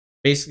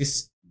basically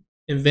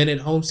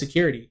invented home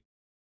security.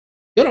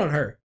 Good on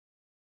her.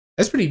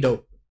 That's pretty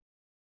dope.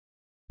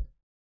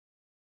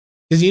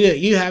 Because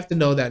you have to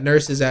know that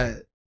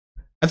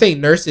I think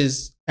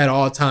nurses at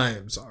all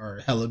times are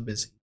hella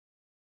busy.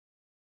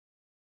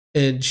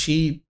 And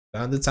she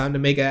found the time to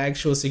make an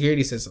actual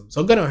security system.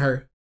 So good on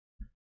her.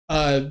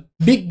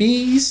 Big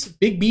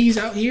B's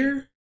out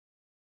here.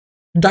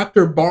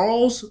 Dr.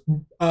 Barles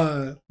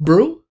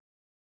Brew,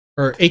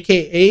 or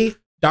AKA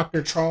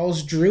Dr.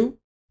 Charles Drew.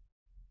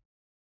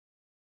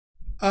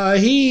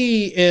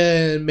 He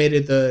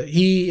invented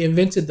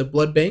the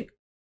blood bank.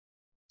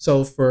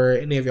 So for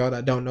any of y'all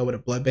that don't know what a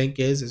blood bank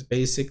is, it's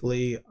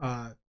basically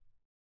oh,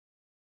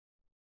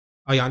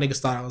 y'all niggas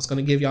thought I was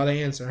gonna give y'all the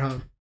answer, huh?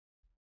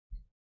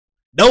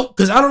 Nope,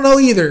 because I don't know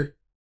either.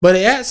 But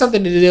it had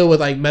something to do with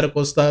like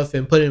medical stuff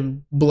and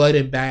putting blood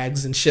in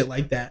bags and shit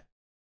like that.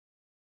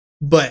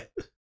 But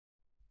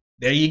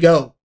there you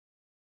go.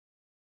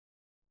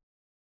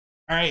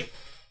 All right.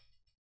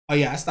 Oh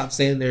yeah, I stopped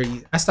saying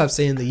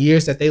the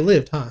years that they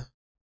lived, huh?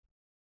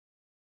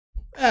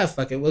 Ah,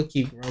 fuck it. We'll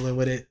keep rolling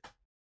with it.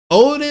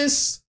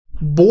 Oldest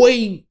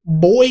boy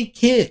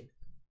kid.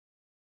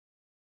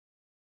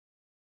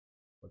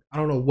 I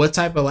don't know what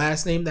type of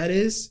last name that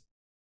is,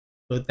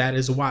 but that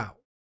is wild.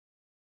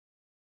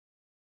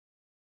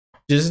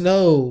 Just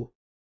know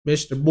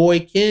Mr.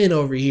 Boy Ken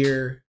over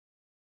here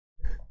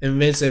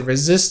invented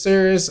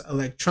resistors,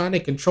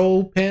 electronic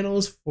control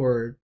panels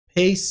for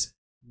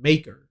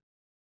pacemaker.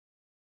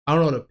 I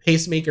don't know what a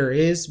pacemaker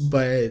is,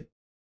 but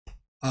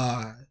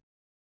I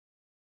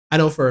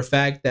know for a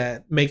fact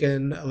that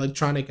making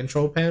electronic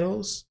control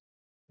panels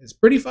is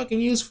pretty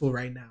fucking useful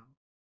right now.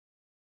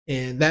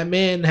 And that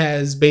man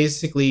has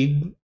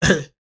basically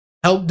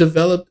helped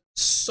develop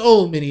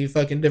so many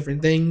fucking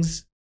different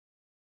things.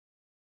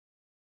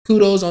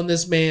 Kudos on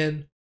this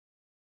man.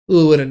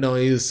 Who would have known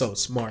he was so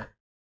smart?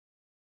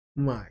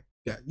 My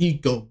God, you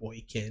go,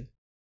 boy, Ken.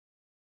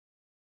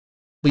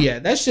 But yeah,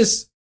 that's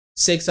just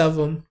 6 of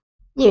them.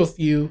 A little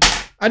few.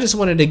 I just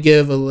wanted to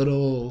give a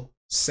little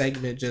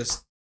segment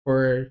just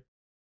for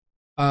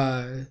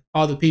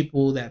all the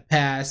people that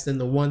passed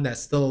and the one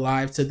that's still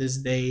alive to this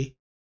day.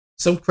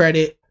 Some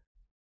credit.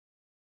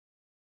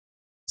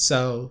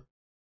 So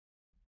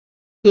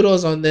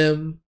kudos on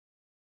them.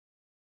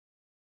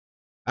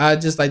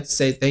 I'd just like to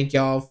say thank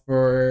all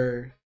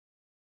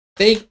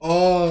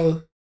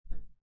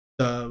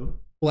the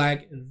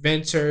black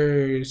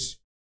inventors,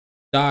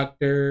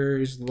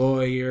 doctors,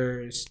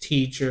 lawyers,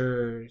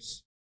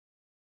 teachers,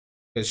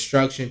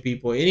 construction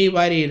people,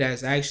 anybody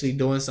that's actually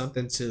doing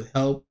something to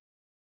help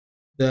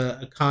the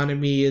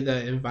economy,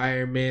 the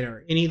environment,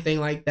 or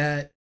anything like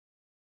that.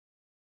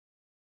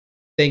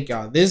 Thank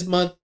y'all. This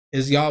month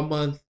is y'all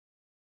month,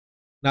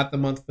 not the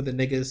month for the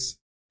niggas.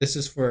 This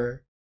is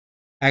for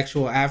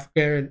actual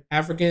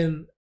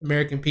African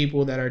American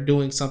people that are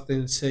doing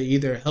something to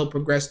either help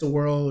progress the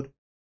world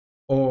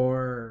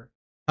or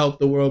help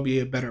the world be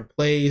a better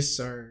place,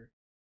 or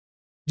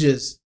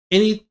just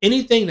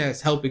anything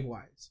that's helping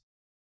wise.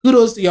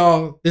 Kudos to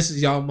y'all. This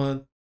is y'all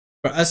month.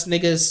 For us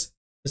niggas,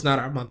 it's not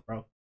our month,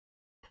 bro.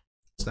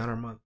 It's not our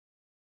month.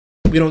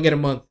 We don't get a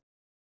month.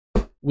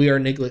 We are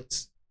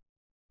nigglets.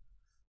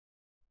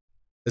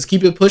 Let's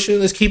keep it pushing.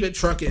 Let's keep it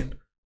trucking.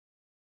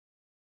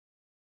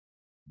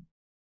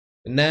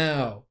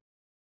 Now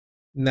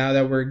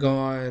that we're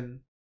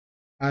gone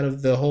out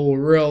of the whole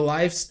real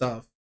life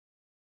stuff,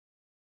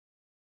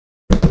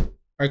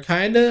 are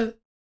kind of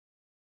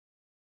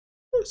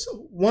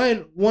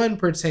one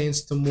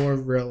pertains to more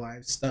real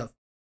life stuff,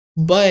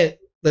 but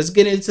let's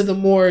get into the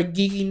more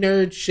geeky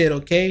nerd shit.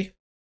 Okay,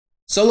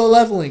 Solo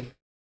Leveling.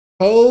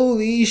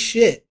 Holy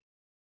shit,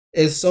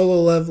 is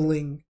Solo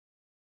Leveling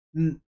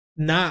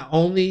not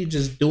only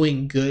just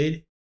doing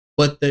good,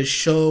 but the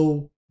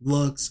show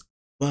looks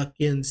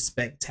fucking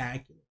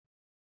spectacular.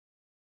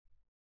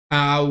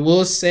 I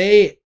will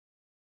say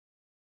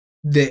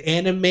The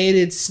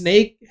animated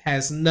snake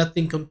has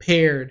nothing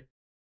compared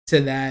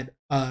to that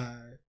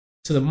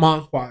to the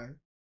manhwa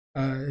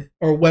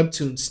or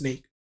webtoon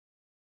snake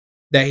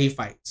that he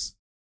fights.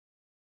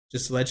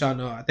 Just to let y'all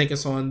know, I think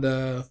it's on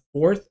the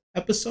 4th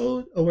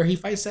episode of where he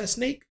fights that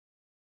snake.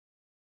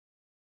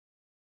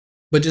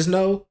 But just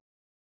know,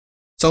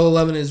 Solo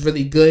Leveling is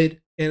really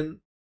good, and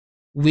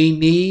we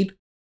need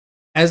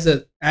as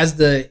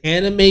the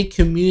anime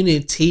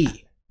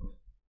community,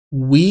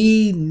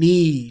 we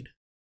need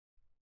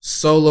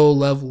Solo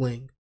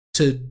Leveling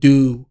to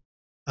do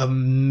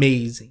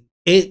amazing.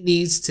 It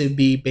needs to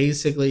be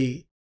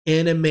basically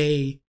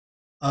anime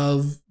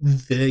of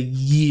the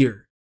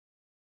year.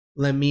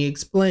 Let me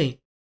explain.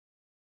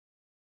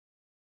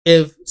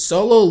 If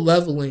Solo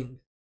Leveling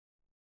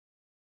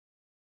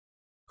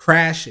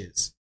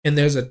crashes and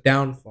there's a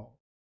downfall,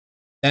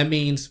 that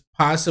means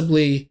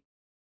possibly,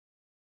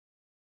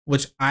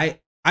 which I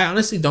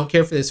honestly don't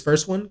care for this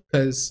first one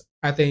because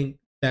I think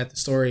that the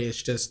story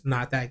is just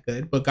not that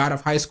good. But God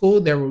of High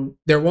School, there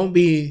won't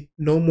be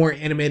no more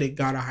animated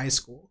God of High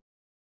School.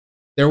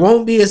 There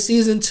won't be a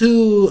season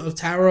 2 of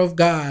Tower of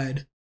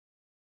God.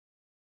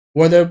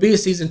 Or there'll be a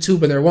season 2,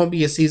 but there won't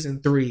be a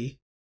season 3.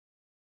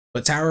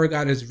 But Tower of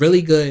God is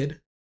really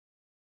good,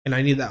 and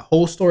I need that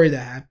whole story to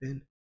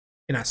happen.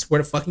 And I swear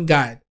to fucking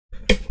God,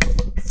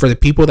 for the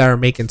people that are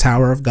making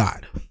Tower of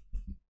God,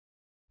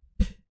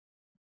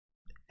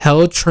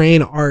 Hell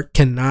Train arc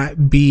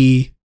cannot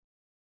be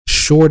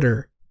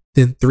shorter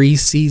than 3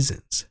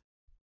 seasons.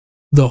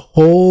 The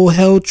whole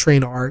Hell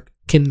Train arc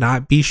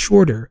cannot be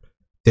shorter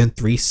than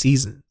 3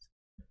 seasons.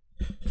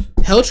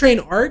 Hell Train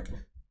arc,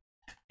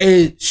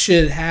 it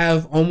should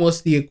have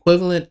almost the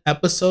equivalent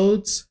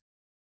episodes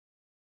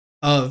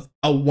of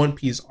a One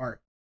Piece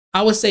arc.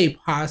 I would say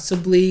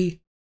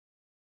possibly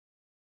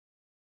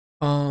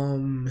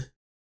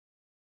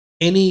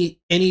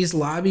Enies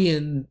Lobby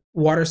and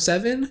Water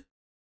 7,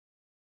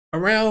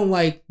 around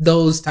like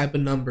those type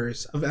of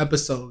numbers of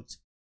episodes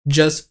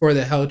just for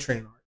the Hell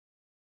Train arc.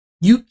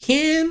 You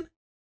can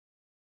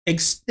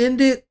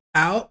extend it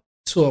out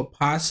to a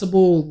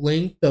possible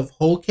length of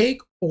Whole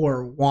Cake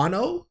or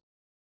Wano,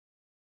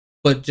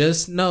 but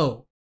just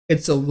know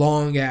it's a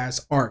long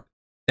ass arc.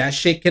 That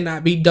shit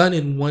cannot be done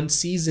in 1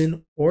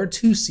 season or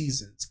 2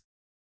 seasons.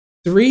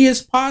 3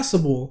 is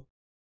possible,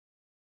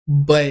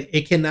 but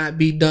it cannot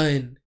be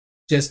done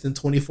just in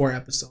 24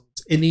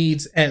 episodes. It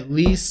needs at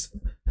least,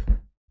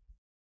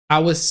 I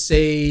would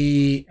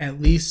say,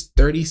 at least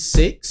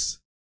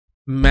 36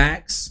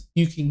 max.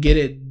 You can get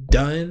it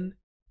done.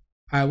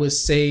 I would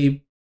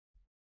say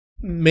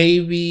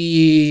maybe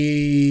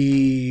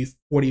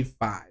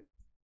 45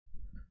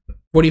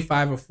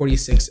 or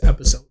 46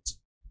 episodes.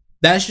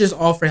 That's just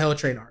all for Hell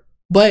Train arc.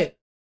 But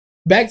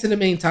back to the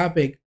main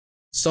topic,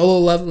 Solo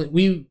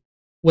Leveling.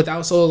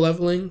 Without Solo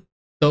Leveling,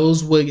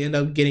 those would end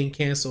up getting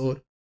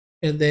canceled.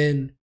 And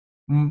then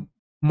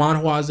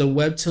manhwas and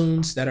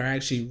webtoons that are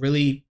actually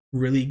really,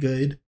 really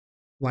good.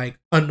 Like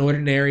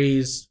Unordinary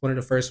is one of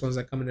the first ones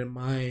that come into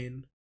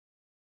mind.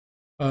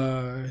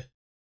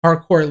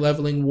 Hardcore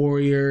Leveling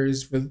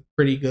Warriors was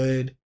pretty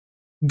good.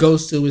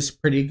 Ghostu is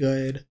pretty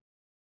good.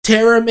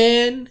 Terra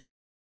Man,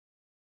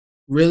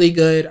 really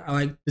good. I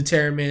like the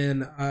Terra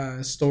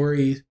Man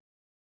story.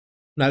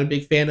 Not a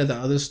big fan of the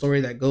other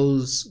story that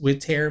goes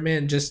with Terra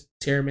Man, just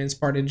Terra Man's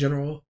part in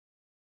general.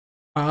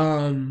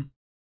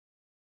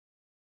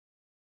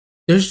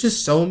 There's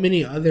just so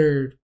many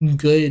other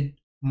good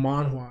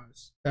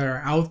manhwas that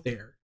are out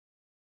there.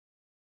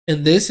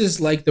 And this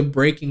is like the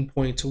breaking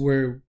point to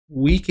where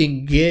we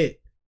can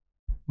get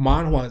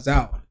manhwas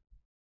out.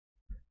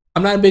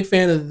 I'm not a big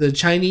fan of the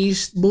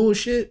Chinese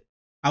bullshit.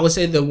 I would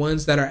say the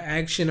ones that are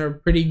action are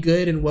pretty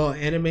good and well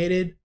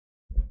animated,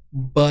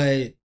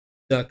 but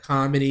the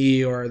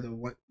comedy or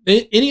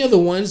any of the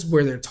ones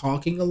where they're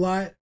talking a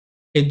lot,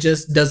 it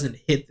just doesn't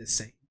hit the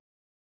same.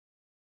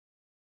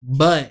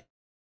 But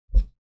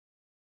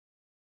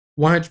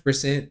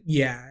 100%,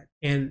 yeah.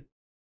 And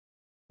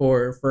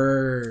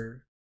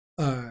for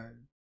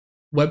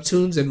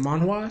webtoons and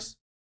manhwas,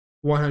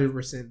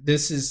 100%.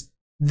 This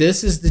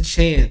is the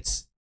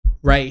chance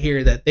right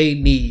here that they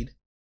need.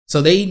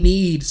 So they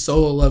need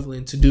Solo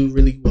Leveling to do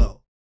really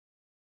well,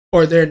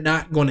 or they're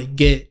not going to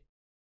get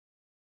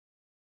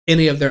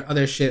any of their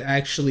other shit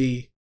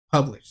actually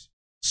published.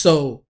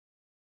 So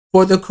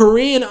for the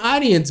Korean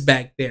audience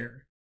back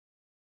there,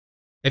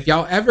 if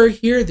y'all ever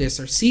hear this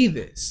or see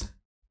this,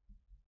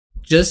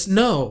 just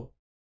know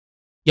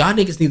y'all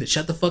niggas need to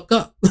shut the fuck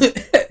up.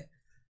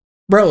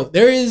 Bro,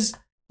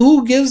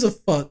 who gives a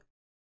fuck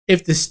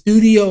if the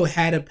studio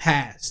had a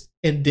past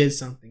and did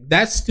something?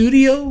 That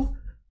studio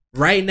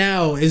right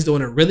now is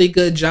doing a really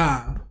good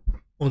job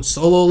on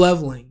Solo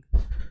Leveling.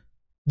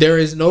 There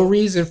is no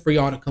reason for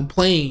y'all to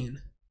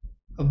complain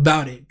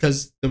about it,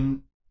 because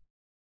and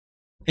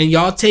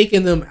y'all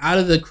taking them out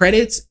of the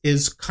credits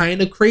is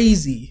kind of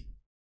crazy.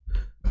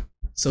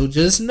 So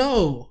just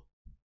know,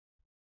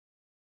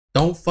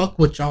 don't fuck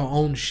with y'all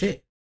own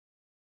shit.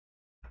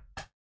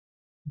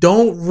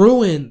 Don't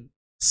ruin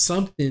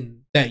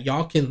something that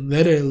y'all can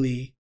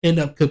literally end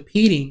up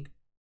competing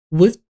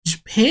with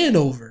Japan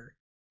over,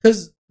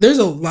 because there's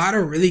a lot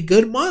of really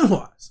good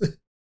manhwas.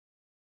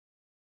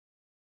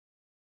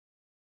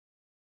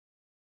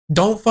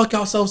 Don't fuck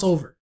yourselves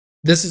over.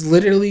 This is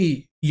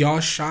literally y'all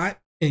shot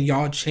and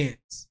y'all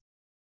chance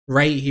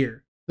right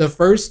here. The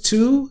first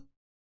two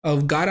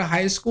of God of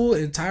High School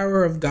and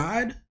Tower of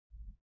God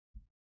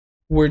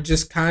were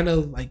just kind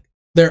of like,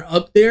 they're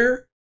up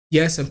there,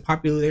 yes, in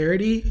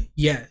popularity,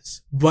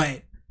 yes,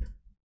 but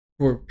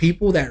for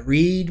people that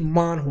read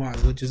manhwa,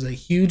 which is a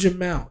huge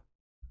amount,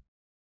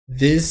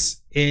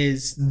 this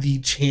is the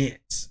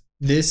chance.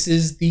 This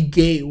is the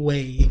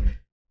gateway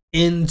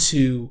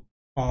into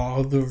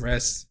all the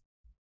rest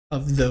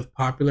of the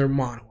popular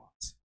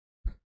manhwas.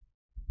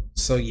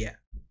 So yeah,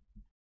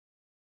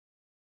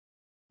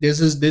 this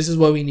is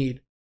what we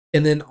need.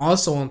 And then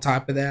also on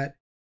top of that,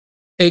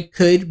 it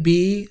could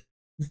be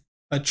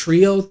a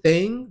trio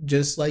thing,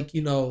 just like,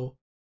 you know,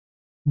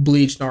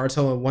 Bleach,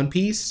 Naruto, and One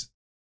Piece.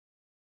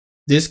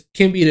 This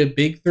can be the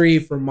big three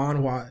for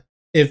manhwa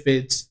if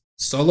it's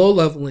Solo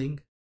Leveling,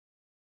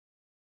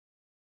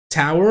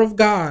 Tower of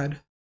God,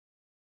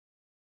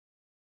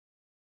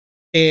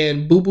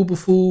 and Boo Boo Boo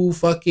Foo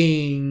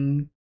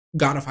fucking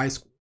God of High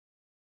School.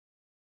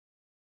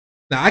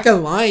 Now I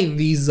can line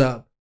these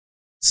up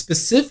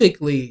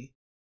specifically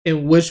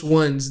in which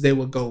ones they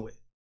would go with.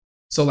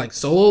 So like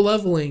Solo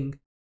Leveling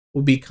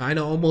would be kind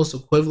of almost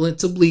equivalent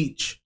to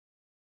Bleach,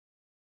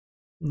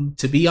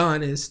 to be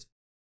honest.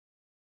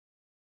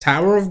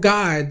 Tower of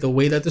God, the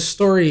way that the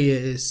story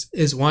is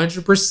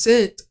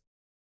 100%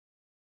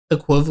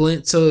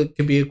 equivalent to,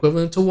 can be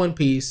equivalent to One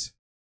Piece.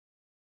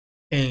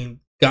 And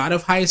God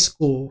of High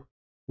School,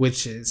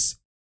 which is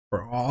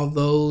for all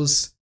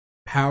those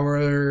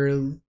power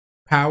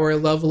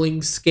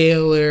leveling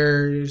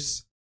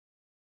scalers,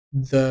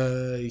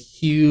 the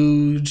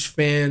huge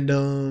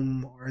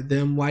fandom, or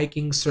them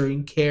liking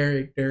certain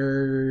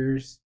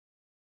characters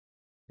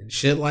and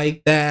shit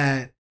like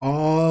that,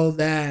 all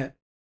that,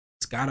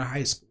 it's God of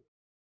High School.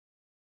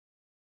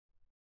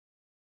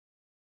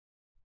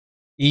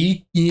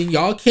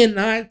 Y'all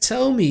cannot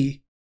tell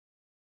me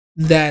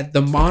that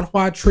the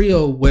manhwa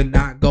trio would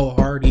not go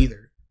hard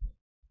either.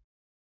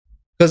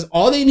 Because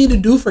all they need to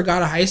do for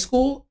God of High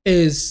School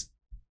is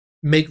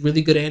make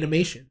really good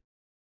animation.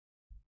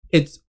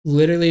 It's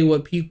literally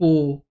what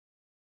people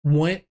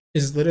want,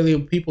 is literally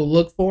what people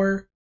look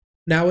for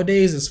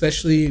nowadays,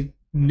 especially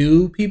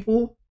new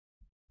people.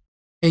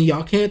 And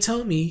y'all can't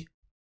tell me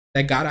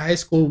that God of High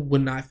School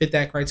would not fit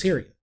that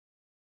criteria.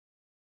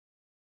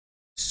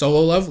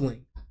 Solo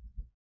Leveling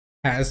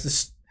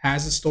has a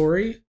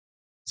story.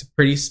 It's a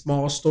pretty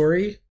small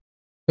story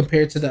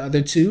compared to the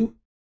other two,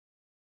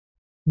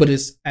 but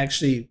it's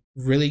actually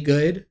really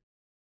good.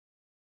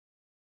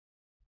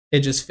 It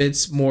just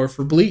fits more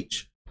for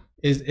Bleach.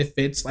 It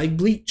fits like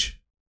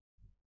Bleach.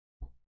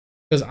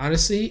 Because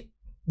honestly,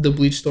 the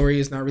Bleach story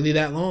is not really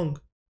that long.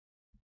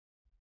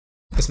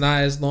 It's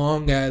not as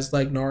long as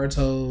like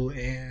Naruto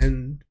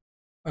and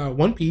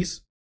One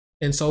Piece.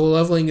 And Solo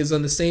Leveling is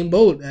on the same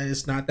boat.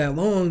 It's not that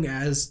long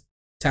as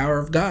Tower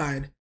of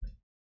God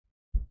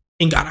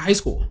and God of High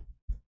School.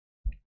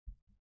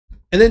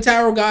 And then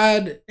Tower of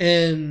God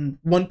and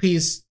One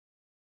Piece,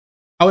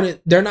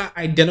 they're not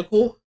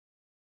identical,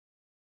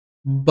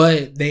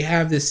 but they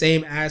have the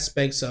same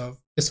aspects of,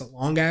 it's a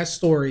long ass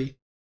story,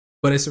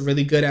 but it's a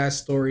really good ass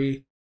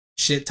story.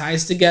 Shit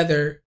ties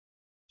together.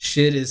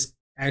 Shit is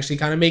actually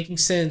kind of making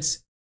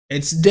sense.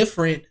 It's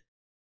different,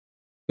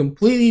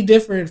 completely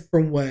different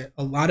from what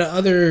a lot of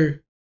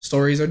other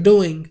stories are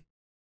doing.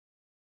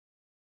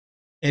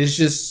 And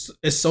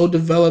it's so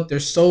developed.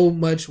 There's so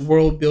much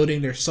world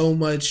building. There's so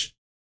much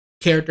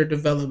character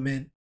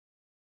development.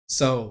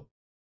 So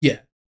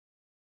yeah,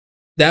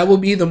 that will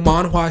be the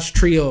manhwa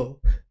trio: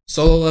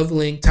 Solo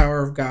Leveling,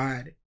 Tower of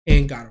God,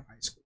 and God of High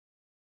School.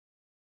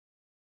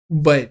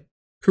 But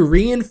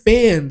Korean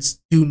fans,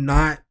 do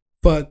not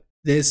fuck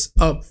this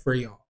up for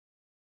y'all.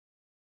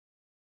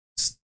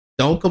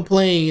 Don't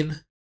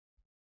complain.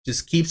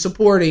 Just keep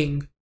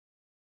supporting,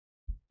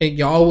 and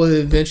y'all will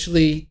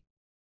eventually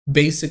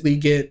basically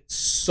get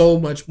so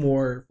much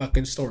more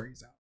fucking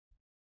stories out.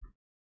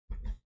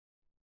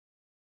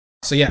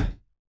 So yeah.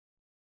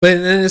 But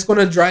then it's going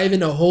to drive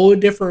in a whole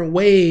different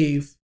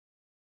wave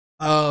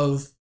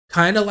of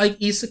kind of like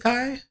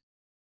isekai,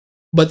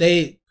 but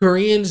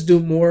Koreans do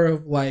more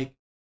of like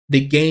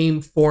the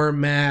game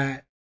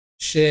format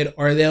shit,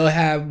 or they'll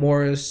have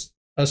more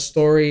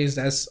stories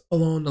that's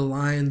along the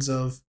lines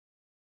of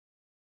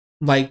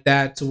like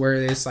that, to where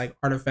it's like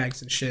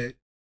artifacts and shit,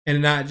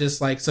 and not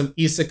just like some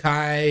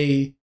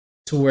isekai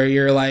to where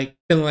you're like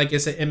feeling like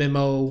it's an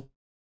MMO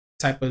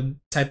type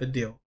of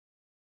deal.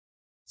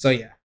 So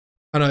yeah,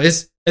 I don't know,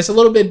 it's a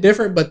little bit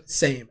different, but the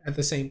same at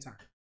the same time.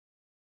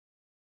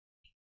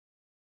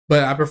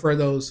 But I prefer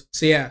those.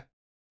 So yeah,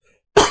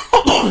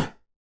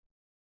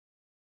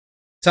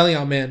 telling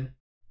y'all, man,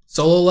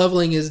 Solo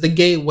Leveling is the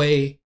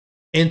gateway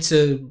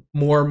into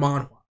more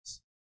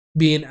manhwas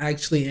being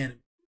actually anime.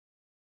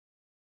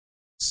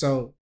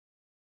 So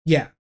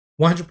yeah,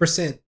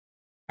 100%,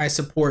 I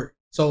support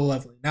Solo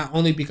Leveling. Not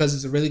only because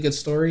it's a really good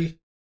story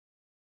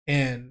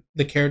and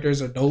the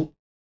characters are dope,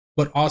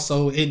 but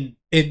also it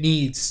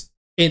needs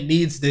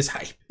this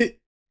hype.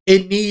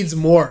 It needs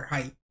more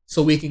hype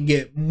so we can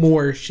get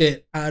more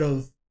shit out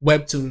of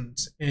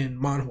webtoons and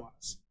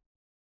manhwas.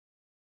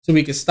 So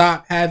we can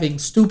stop having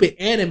stupid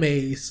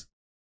animes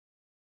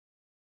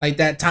like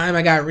that time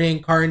I got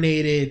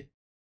reincarnated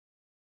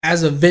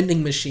as a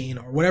vending machine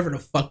or whatever the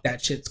fuck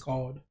that shit's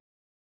called.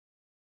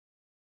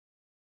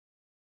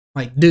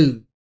 Like,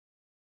 dude,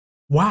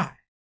 why?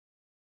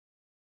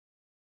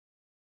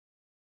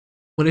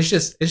 When it's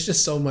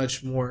just so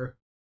much more.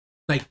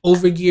 Like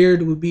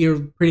Overgeared would be a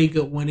pretty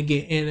good one to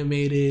get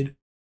animated.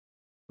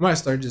 I might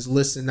start just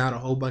listing out a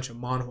whole bunch of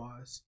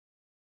manhwas.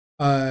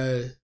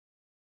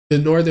 The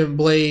Northern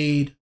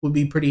Blade would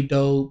be pretty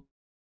dope.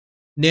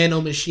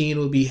 Nano Machine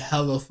would be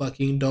hella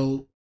fucking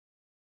dope.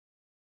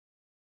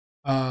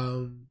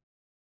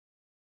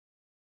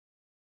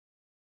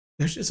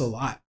 There's just a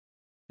lot.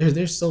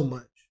 There's so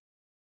much.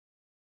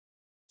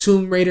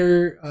 Tomb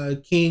Raider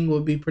King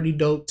would be pretty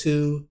dope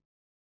too.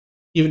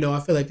 Even though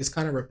I feel like it's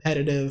kind of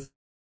repetitive.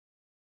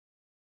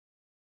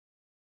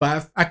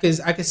 But I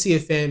could see a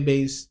fan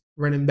base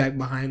running back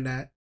behind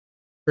that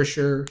for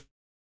sure.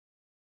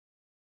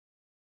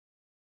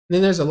 And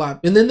then there's a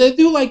lot, and then they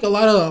do like a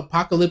lot of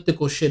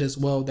apocalyptical shit as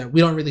well that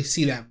we don't really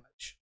see that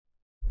much.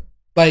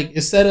 Like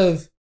instead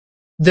of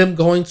them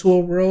going to a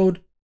world,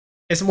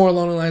 it's more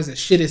along the lines that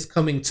shit is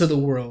coming to the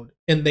world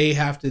and they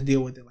have to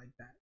deal with it like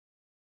that.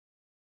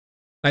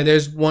 Like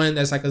there's one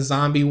that's like a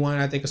zombie one.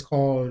 I think it's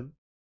called.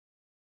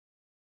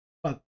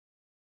 Fuck.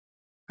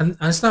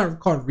 It's not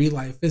called Real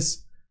Life.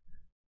 It's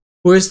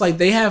where it's like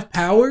they have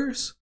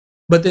powers,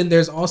 but then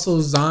there's also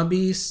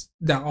zombies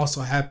that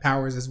also have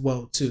powers as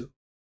well too.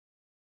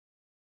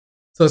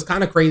 So it's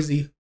kind of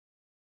crazy.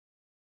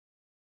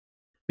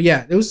 But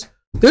yeah, there's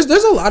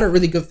a lot of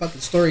really good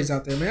fucking stories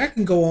out there, man. I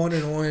can go on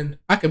and on.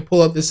 I can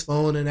pull up this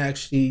phone and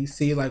actually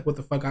see like what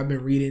the fuck I've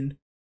been reading.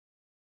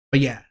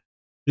 But yeah,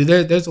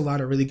 dude, there's a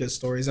lot of really good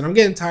stories, and I'm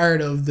getting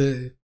tired of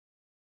a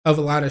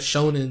lot of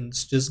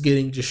shonens just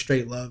getting just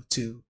straight love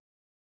too.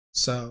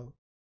 So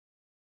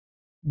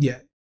yeah,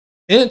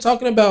 and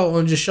talking about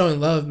on just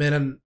showing love,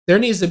 man, there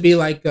needs to be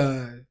like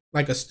a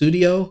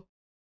studio,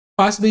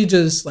 possibly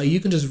just like you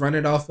can just run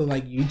it off of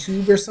like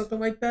YouTube or something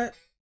like that.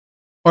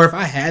 Or if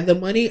I had the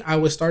money, I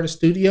would start a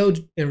studio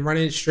and run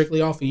it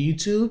strictly off of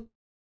YouTube,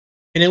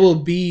 and it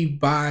will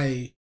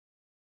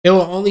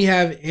only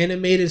have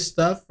animated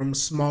stuff from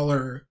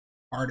smaller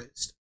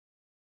artists.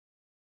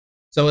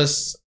 So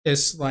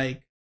it's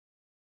like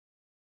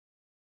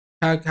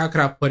how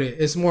could I put it?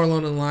 It's more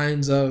along the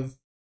lines of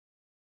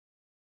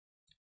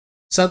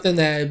something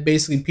that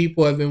basically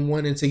people have been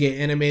wanting to get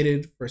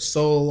animated for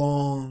so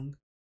long,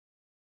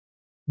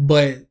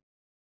 but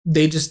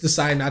they just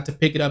decide not to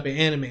pick it up and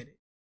animate it.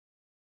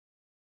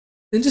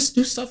 And just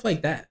do stuff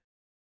like that.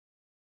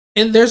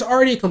 And there's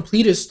already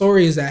completed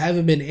stories that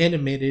haven't been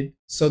animated,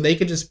 so they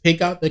could just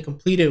pick out the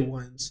completed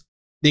ones.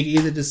 They can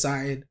either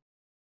decide,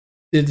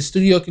 the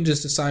studio can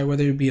just decide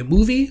whether it be a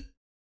movie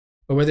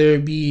or whether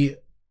it be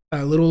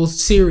a little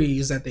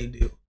series that they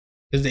do,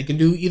 because they can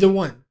do either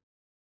one.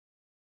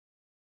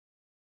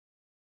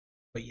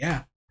 But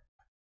yeah,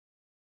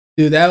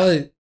 dude,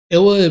 it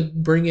would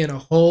bring in a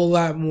whole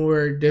lot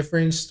more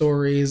different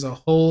stories, a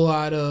whole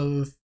lot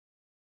of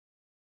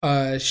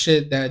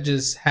shit that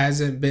just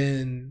hasn't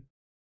been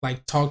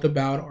like talked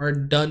about or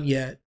done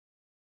yet.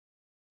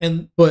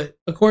 And but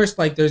of course,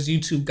 like there's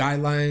YouTube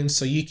guidelines,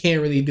 so you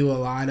can't really do a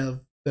lot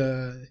of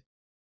the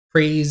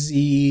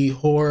crazy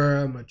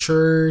horror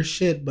mature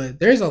shit, but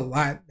there's a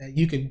lot that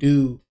you can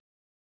do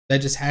that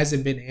just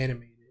hasn't been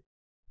animated.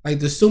 Like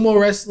the sumo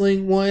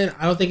wrestling one,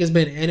 I don't think it's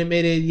been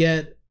animated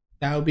yet.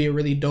 That would be a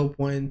really dope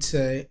one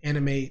to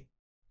animate.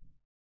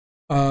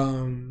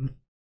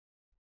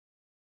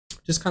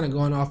 Just kind of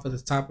going off of the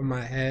top of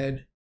my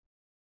head.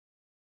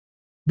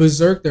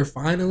 Berserk, they're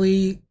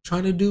finally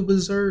trying to do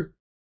Berserk,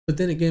 but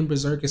then again,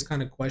 Berserk is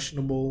kind of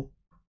questionable.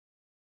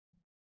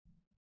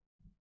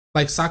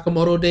 Like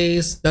Sakamoto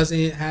Days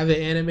doesn't have an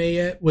anime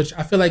yet, which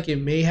I feel like it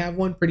may have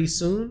one pretty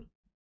soon.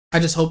 I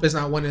just hope it's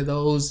not one of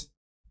those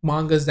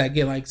mangas that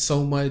get like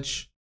so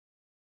much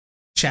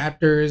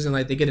chapters and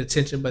like they get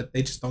attention, but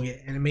they just don't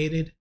get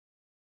animated.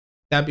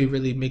 That'd be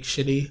really mixed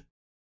shitty.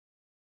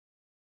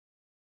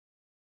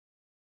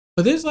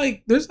 But there's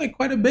like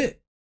quite a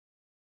bit.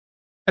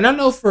 And I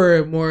know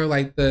for more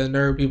like the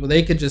nerd people,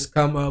 they could just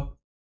come up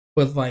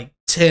with like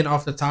 10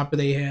 off the top of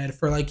their head.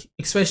 For like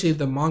especially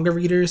the manga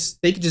readers,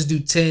 they could just do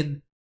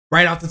 10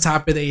 right off the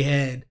top of their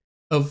head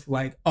of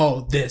like,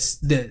 oh, this.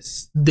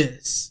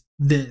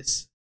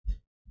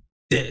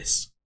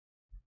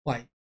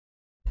 Like,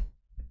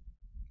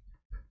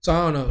 so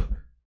I don't know.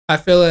 I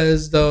feel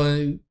as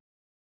though,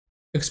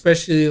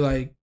 especially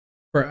like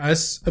for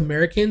us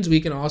Americans, we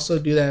can also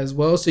do that as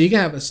well. So you can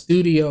have a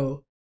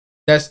studio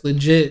that's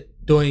legit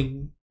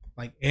doing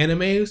like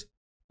animes,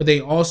 but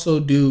they also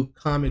do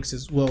comics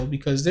as well,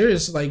 because there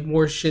is like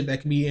more shit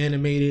that can be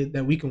animated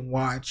that we can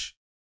watch.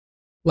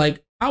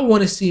 Like I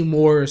want to see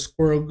more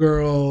Squirrel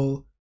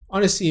Girl. I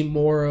want to see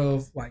more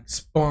of like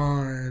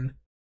Spawn,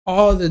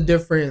 all the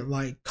different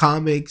like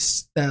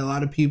comics that a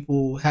lot of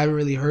people haven't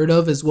really heard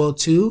of as well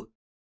too.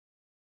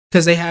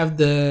 Because they have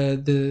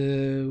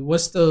the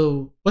what's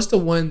the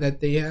one that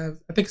they have?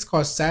 I think it's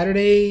called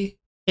Saturday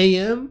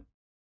AM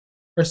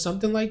or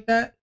something like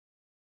that.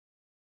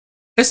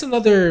 It's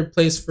another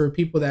place for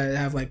people that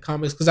have like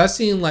comics. Because I've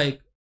seen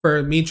like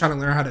for me trying to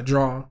learn how to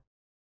draw,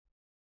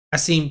 I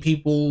seen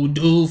people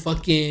do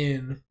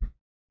fucking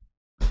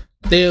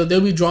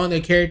they'll be drawing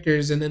their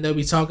characters and then they'll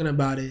be talking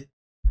about it,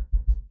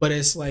 but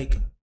it's like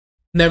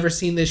never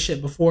seen this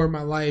shit before in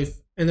my life,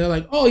 and they're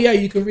like, oh yeah,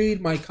 you can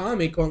read my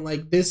comic on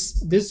like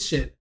this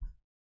shit.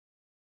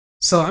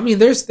 So I mean,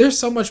 there's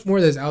so much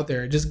more that's out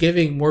there. Just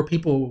giving more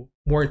people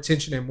more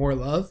attention and more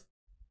love,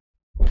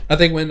 I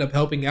think will end up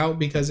helping out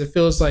because it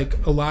feels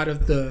like a lot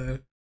of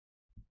the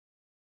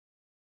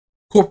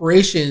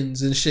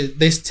corporations and shit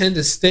they tend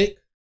to stick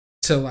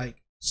to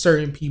like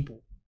certain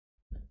people,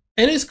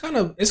 and it's kind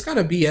of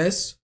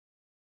BS.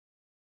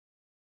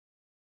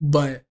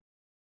 But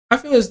I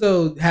feel as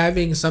though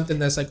having something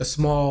that's like a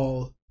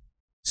small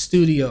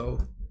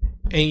studio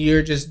and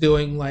you're just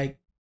doing like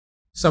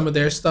some of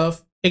their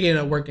stuff, it can end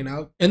up working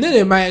out. And then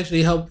it might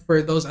actually help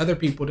for those other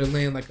people to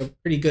land like a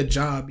pretty good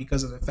job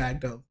because of the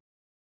fact of,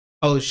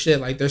 oh shit,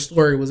 like their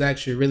story was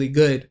actually really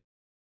good.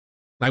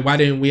 Like, why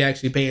didn't we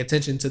actually pay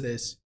attention to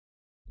this?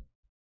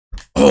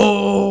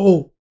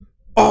 Oh,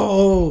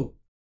 oh,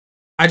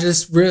 I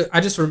just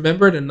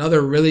remembered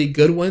another really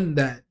good one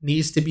that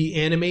needs to be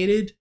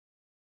animated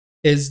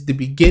is the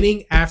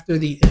beginning after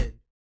the end.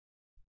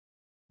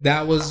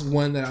 That was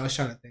one that I was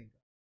trying to think.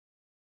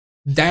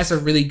 That's a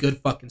really good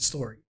fucking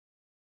story.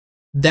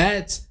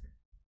 That's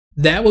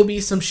that would be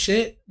some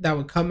shit that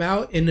would come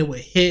out and it would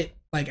hit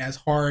like as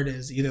hard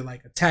as either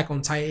like Attack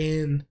on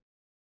Titan,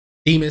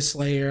 Demon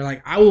Slayer.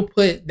 Like I will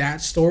put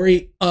that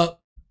story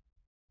up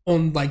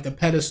on like the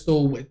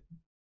pedestal with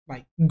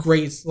like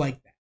greats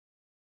like that.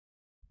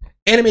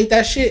 Animate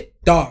that shit,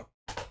 dog.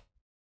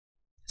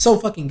 So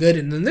fucking good.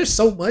 And then there's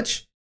so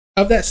much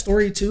of that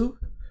story too.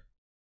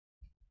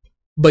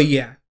 But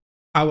yeah,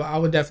 I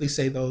would definitely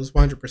say those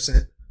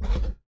 100%.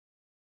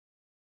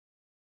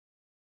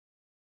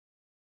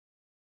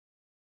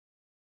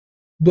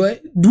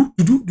 But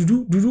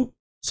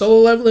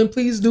solo leveling,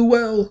 please do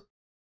well,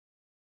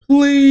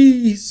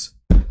 please,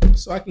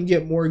 so I can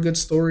get more good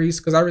stories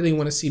because I really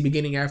want to see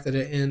beginning after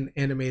the end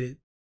animated.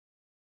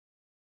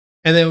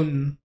 And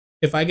then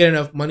if I get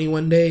enough money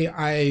one day,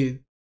 I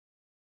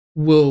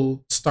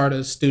will start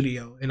a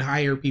studio and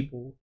hire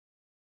people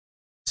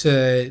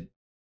to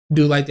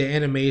do like the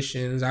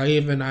animations. I'll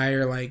even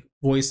hire like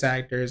voice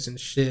actors and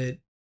shit.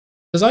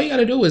 Because all you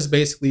gotta do is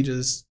basically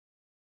just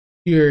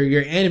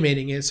you're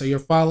animating it, so you're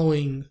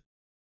following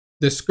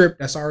the script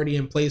that's already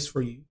in place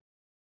for you.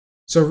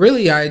 So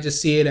really, I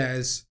just see it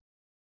as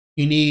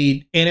you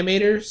need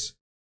animators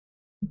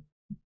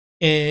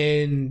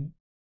and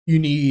you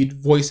need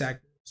voice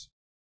actors,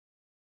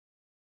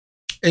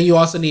 and you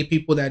also need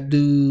people that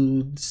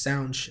do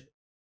sound shit.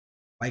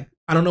 Like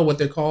I don't know what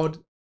they're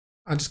called.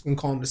 I'm just gonna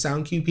call them the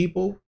sound cue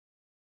people.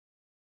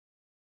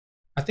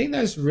 I think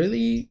that's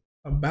really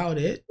about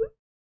it.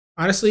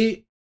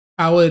 Honestly,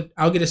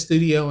 I'll get a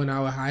studio and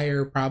I would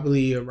hire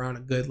probably around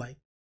a good like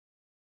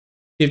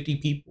 50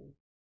 people.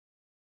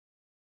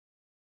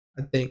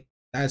 I think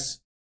that's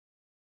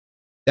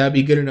that'd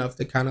be good enough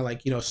to kind of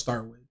like,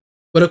 start with.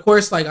 But of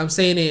course, like I'm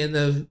saying it in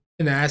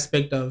the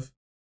aspect of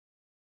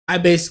I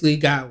basically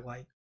got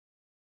like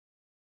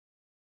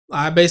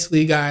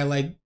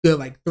good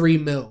like 3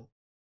 mil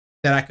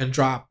that I can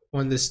drop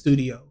on this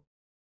studio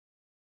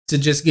to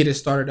just get it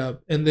started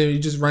up, and then you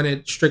just run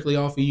it strictly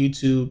off of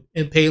YouTube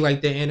and pay like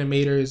the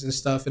animators and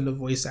stuff and the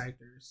voice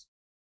actors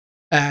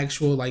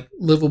actual like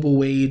livable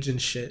wage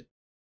and shit.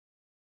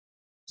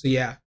 So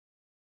yeah,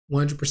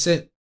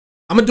 100%.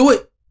 I'm gonna do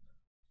it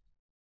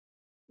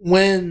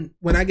when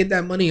I get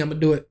that money. I'm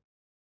gonna do it.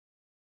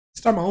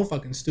 Start my own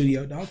fucking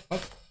studio, dog.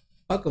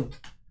 Fuck them.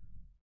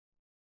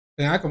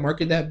 And I can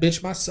market that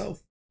bitch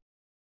myself.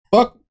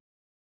 Fuck.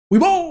 We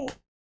ball.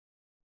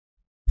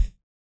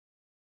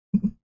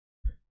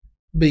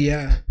 But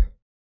yeah,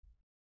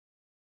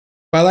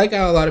 but I like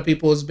how a lot of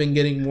people has been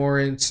getting more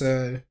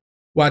into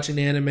watching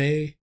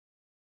anime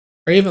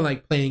or even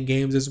like playing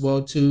games as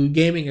well too.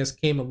 Gaming has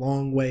came a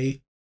long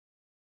way,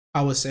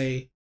 I would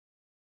say.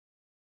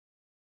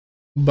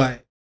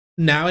 But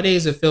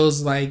nowadays it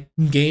feels like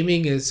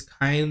gaming is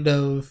kind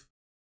of,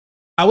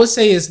 I would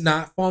say it's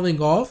not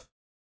falling off.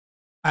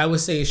 I would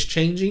say it's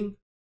changing.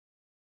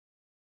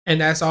 And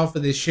that's off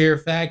of the sheer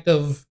fact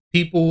of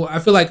people. I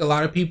feel like a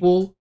lot of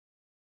people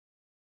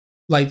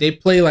like they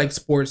play like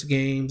sports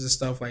games and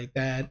stuff like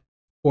that. Of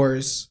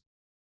course,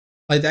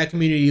 like that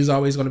community is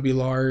always going to be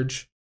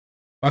large.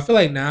 But I feel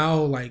like now,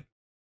 like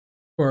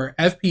for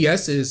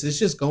FPSs, it's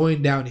just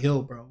going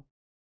downhill, bro.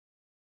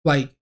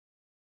 Like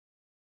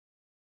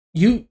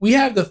we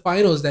have the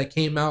finals that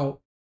came out,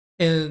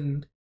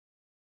 and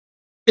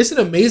it's an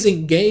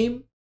amazing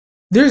game.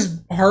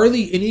 there's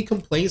hardly any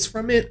complaints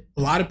from it.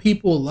 A lot of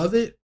people love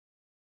it,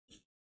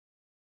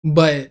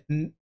 but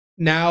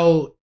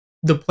now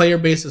the player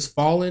base has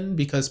fallen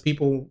because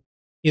people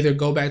either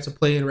go back to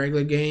playing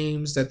regular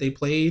games that they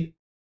played,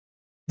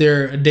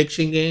 their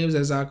addiction games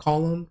as I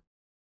call them,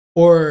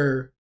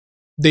 or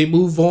they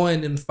move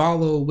on and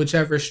follow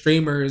whichever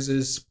streamers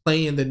is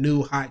playing the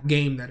new hot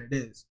game that it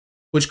is,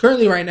 which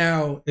currently right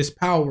now is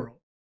Power World.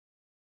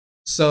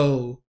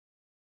 So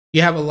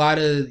you have a lot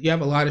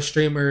of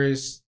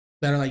streamers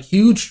that are like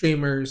huge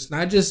streamers,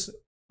 not just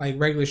like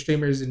regular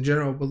streamers in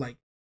general, but like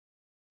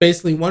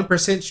basically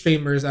 1%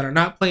 streamers that are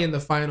not playing the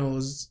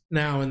finals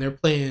now and they're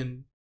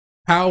playing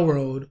Power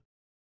World.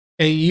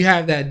 And you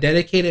have that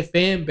dedicated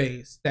fan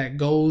base that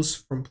goes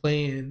from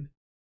playing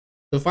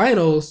the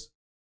finals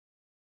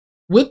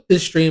with the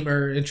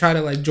streamer and try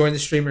to like join the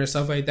streamer and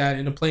stuff like that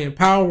into playing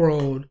Power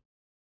World.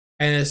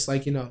 And it's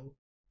like,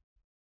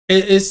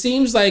 it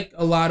seems like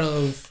a lot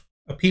of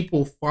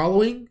people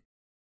following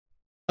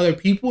other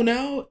people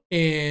now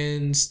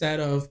instead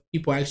of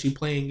people actually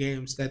playing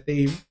games that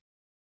they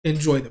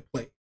enjoy to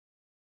play.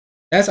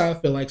 That's how I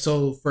feel like.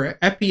 So for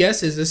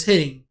FPSs, it's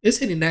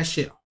hitting that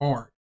shit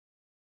hard.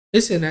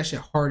 It's hitting that shit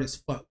hard as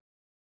fuck.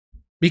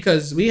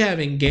 Because we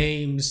having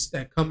games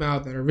that come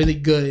out that are really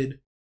good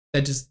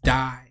that just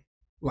die.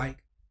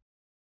 Like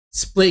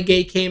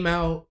Splitgate came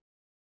out,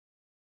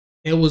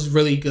 it was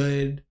really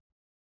good.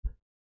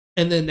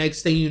 And the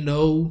next thing you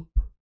know,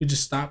 you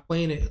just stop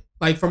playing it.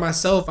 Like for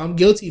myself, I'm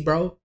guilty,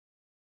 bro.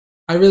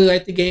 I really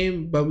like the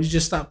game, but we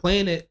just stopped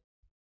playing it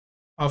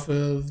off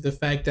of the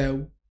fact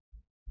that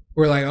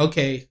we're like,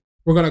 okay,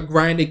 we're gonna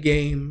grind a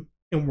game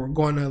and we're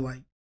gonna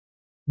like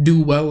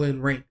do well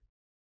in rank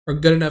or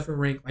good enough in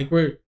rank. Like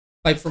we're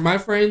like for my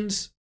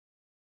friends,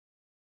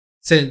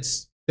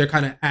 since they're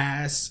kind of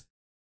ass,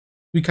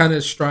 we kind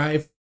of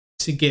strive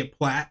to get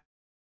plat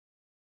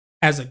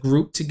as a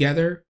group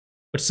together.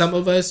 But some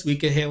of us we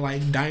can hit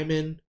like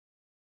diamond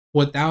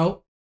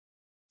without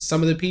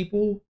some of the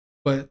people,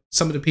 but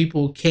some of the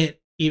people can't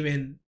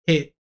even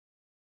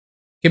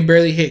can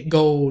barely hit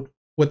gold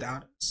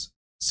without us.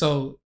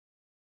 So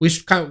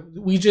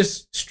we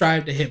just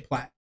strive to hit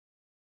plat.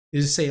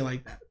 You just say it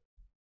like that.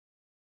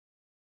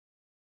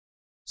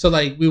 So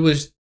like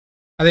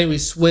I think we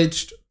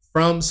switched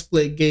from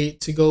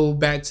Splitgate to go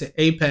back to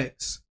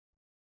Apex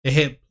and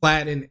hit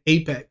plat in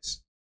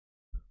Apex,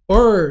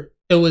 or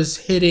it was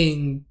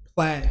hitting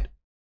plat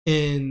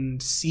in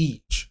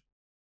Siege,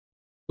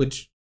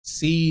 which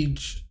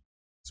Siege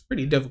it's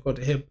pretty difficult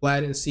to hit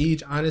plat in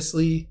Siege,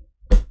 honestly.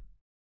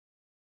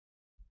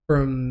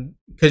 From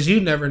because you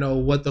never know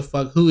what the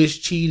fuck who is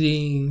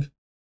cheating,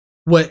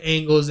 what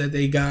angles that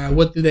they got,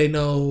 what do they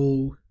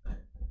know.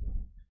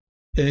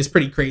 It's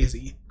pretty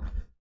crazy.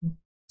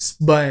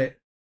 But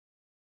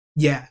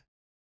yeah,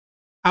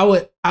 I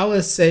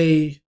would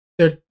say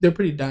they're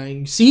pretty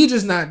dying. Siege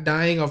is not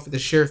dying off of the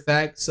sheer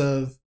facts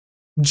of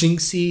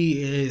Jinxie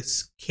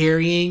is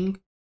carrying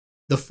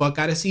the fuck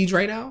out of Siege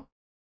right now.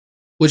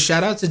 Which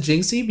shout out to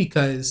Jinxie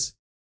because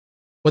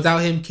without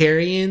him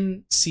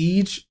carrying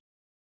Siege,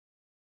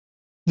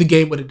 the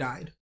game would have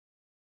died.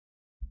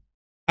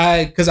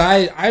 I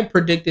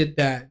predicted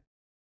that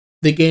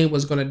the game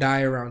was going to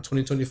die around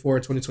 2024,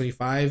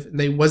 2025. And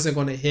they wasn't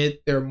going to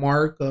hit their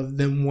mark of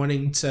them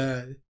wanting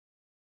to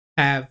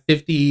have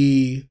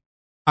 50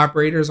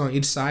 operators on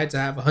each side to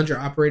have 100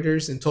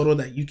 operators in total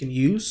that you can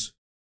use.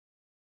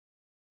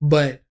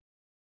 But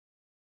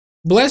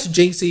bless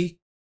Jinxie,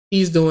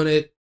 he's doing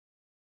it.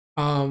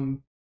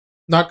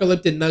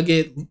 Narcoleptic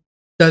Nugget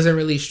doesn't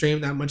really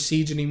stream that much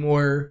Siege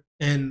anymore,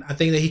 and I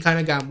think that he kind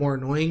of got more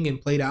annoying and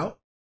played out.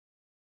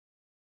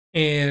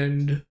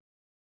 And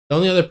the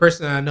only other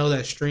person that I know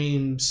that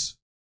streams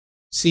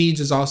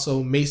Siege is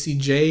also Macy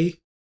J.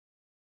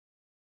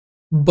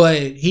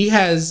 But he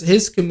has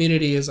his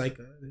community is like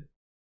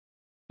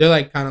they're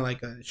like kind of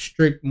like a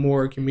strict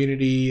more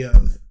community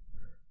of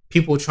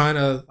people trying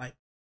to like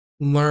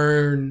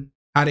learn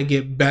how to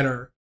get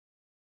better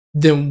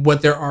than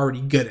what they're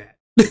already good at.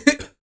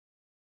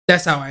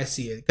 That's how I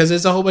see it. Because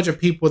there's a whole bunch of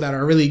people that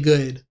are really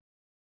good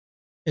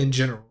in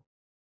general.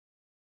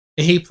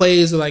 And he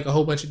plays with like a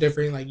whole bunch of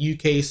different like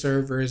UK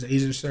servers,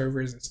 Asian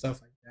servers, and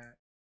stuff like that.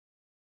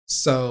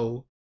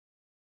 So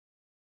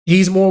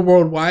he's more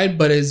worldwide,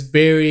 but it's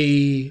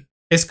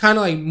kind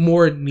of like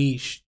more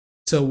niche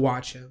to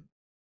watch him.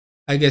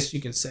 I guess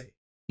you can say.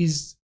 He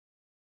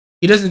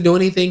doesn't do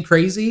anything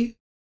crazy,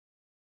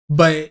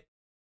 but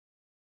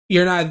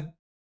you're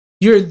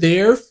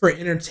there for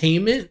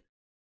entertainment,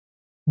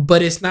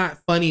 but it's not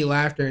funny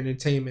laughter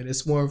entertainment.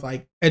 It's more of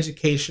like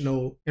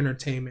educational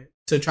entertainment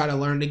to try to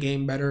learn the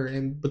game better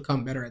and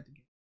become better at the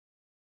game.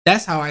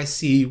 That's how I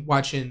see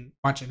watching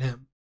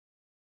him.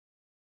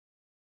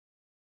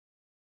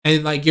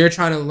 And like you're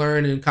trying to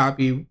learn and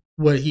copy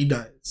what he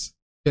does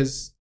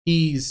because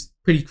he's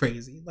pretty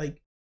crazy.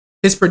 Like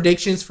his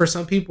predictions for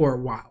some people are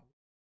wild.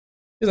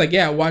 He's like,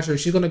 yeah, watch her.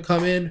 She's gonna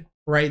come in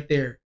right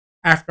there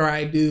after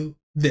I do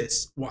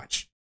this.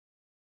 Watch.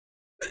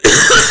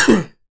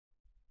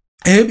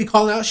 And he'll be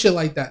calling out shit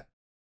like that.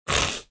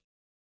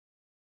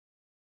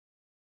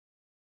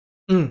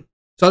 So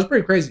it's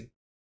pretty crazy.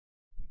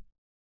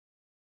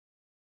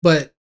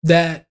 But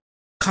that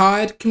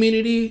COD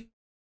community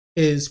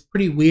is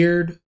pretty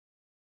weird.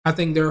 I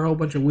think there are a whole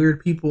bunch of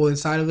weird people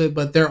inside of it,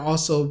 but they're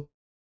also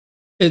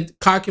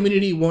COD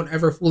community won't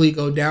ever fully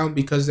go down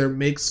because they're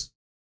mixed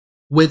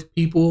with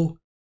people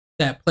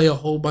that play a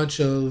whole bunch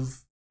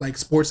of like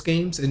sports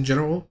games in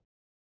general.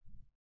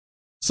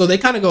 So they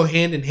kind of go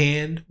hand in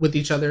hand with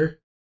each other.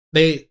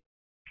 They're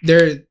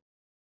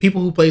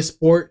people who play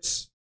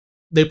sports.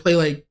 They play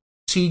like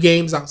two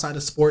games outside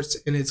of sports,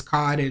 and it's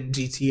COD and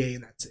GTA,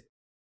 and that's it.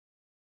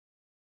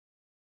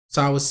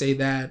 So I would say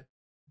that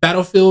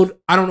Battlefield,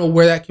 I don't know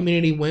where that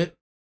community went.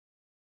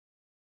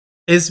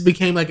 It's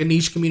became like a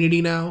niche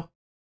community now.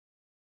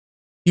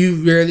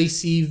 You rarely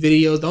see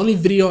videos. The only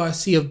video I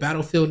see of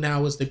Battlefield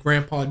now is the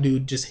grandpa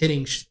dude just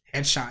hitting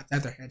headshots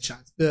after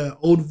headshots. The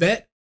old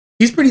vet,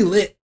 he's pretty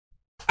lit.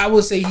 I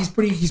would say he's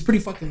pretty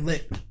fucking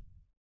lit.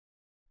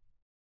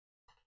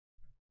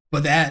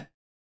 But that,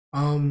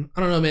 I don't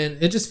know, man.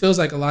 It just feels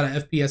like a lot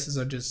of FPSs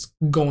are just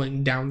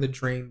going down the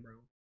drain, bro.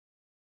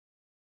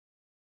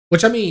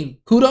 Which I mean,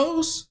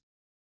 kudos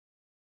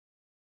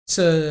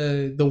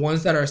to the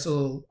ones that are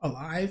still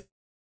alive.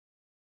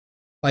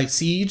 Like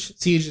Siege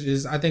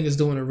is, I think, is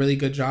doing a really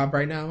good job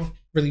right now,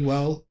 really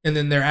well. And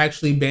then they're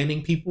actually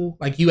banning people.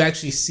 Like you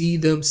actually see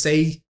them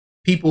say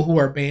people who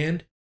are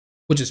banned,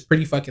 which is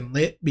pretty fucking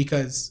lit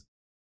because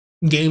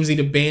games need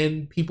to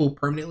ban people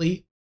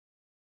permanently.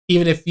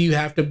 Even if you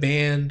have to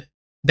ban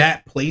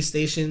that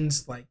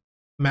PlayStation's like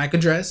MAC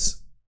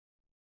address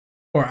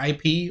or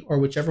IP or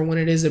whichever one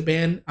it is to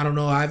ban. I don't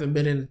know. I haven't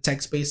been in the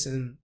tech space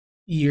in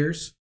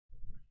years.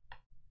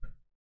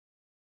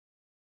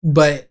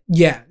 But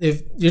yeah,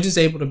 if you're just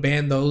able to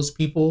ban those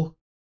people,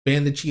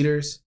 ban the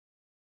cheaters,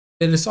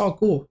 then it's all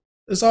cool.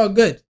 It's all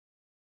good.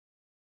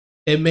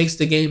 It makes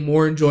the game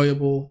more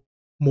enjoyable,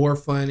 more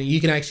fun, and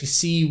you can actually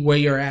see where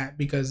you're at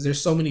because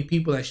there's so many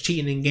people that's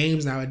cheating in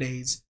games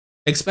nowadays,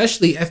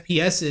 especially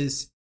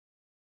FPSs.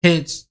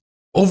 Hence,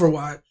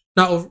 Overwatch.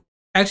 Not over.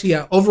 Actually,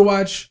 yeah,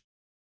 Overwatch.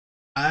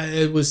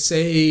 I would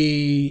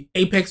say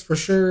Apex for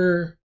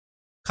sure.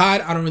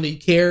 COD, I don't really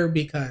care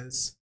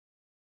because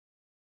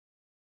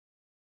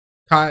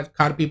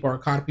COD people are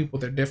COD people.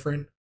 They're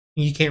different.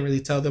 You can't really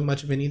tell them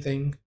much of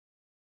anything.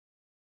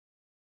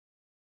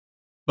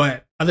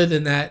 But other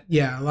than that,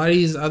 yeah, a lot of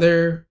these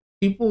other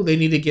people, they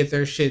need to get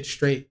their shit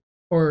straight.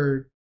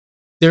 Or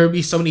there would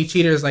be so many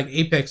cheaters like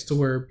Apex to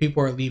where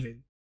people are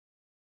leaving.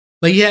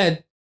 Like you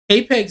had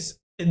Apex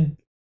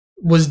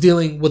was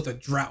dealing with a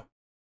drought.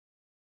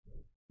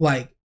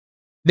 Like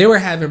they were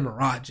having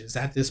mirages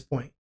at this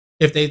point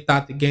if they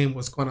thought the game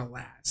was going to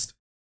last.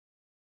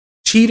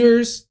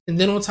 Cheaters, and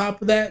then on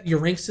top of that, your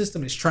rank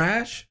system is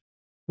trash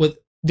with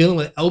dealing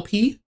with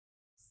LP.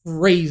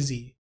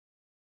 Crazy.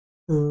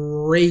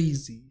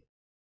 Crazy.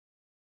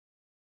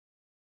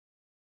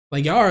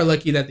 Like y'all are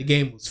lucky that the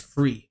game was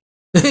free.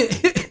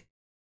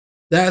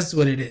 That's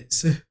what it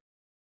is.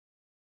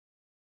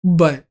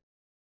 But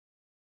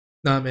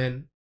nah,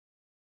 man.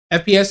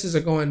 FPSs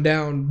are going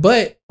down.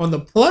 But on the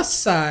plus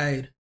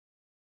side,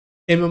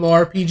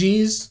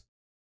 MMORPGs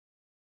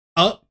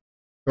up.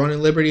 Throne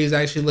and Liberty is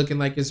actually looking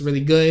like it's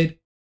really good.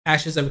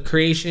 Ashes of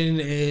Creation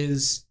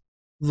is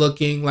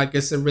looking like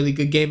it's a really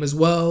good game as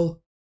well.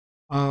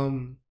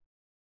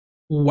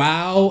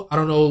 WoW, I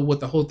don't know what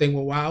the whole thing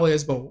with WoW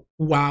is, but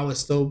WoW is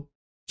still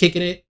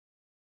kicking it.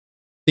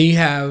 Then you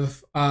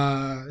have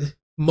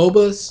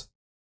MOBAs.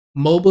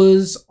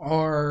 MOBAs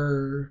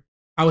are,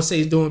 I would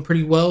say, doing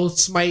pretty well.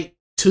 Smite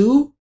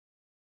 2.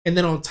 And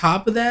then on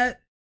top of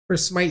that, for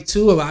Smite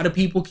 2, a lot of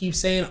people keep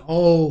saying,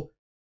 oh,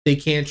 they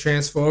can't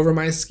transfer over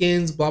my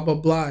skins, blah, blah,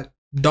 blah.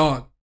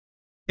 Dog.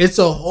 It's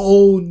a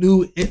whole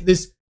new,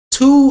 this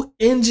 2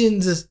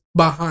 engines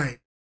behind.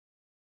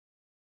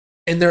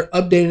 And they're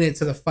updating it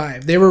to the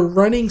 5. They were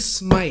running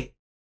Smite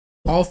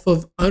off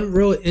of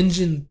Unreal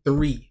Engine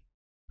 3.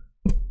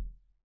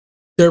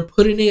 They're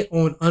putting it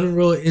on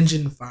Unreal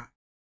Engine 5.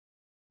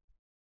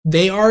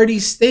 They already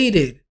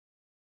stated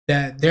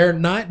that they're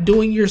not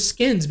doing your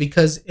skins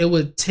because it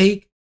would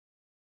take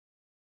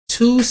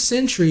 2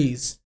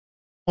 centuries,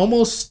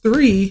 almost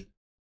 3,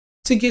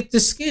 to get the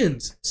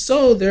skins.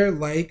 So they're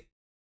like,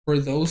 for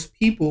those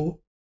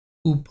people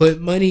who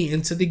put money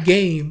into the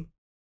game,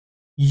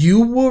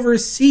 you will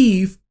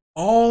receive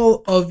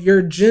all of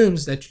your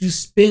gems that you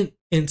spent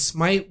in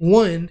Smite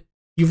 1.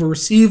 You will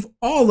receive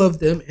all of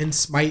them in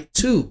Smite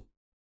 2.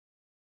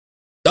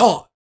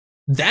 Dog,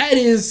 that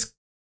is,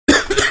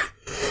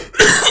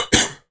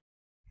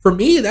 for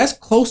me, that's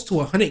close to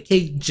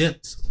 100k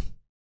gems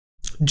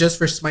just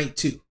for Smite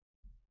 2.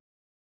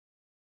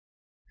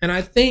 And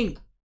I think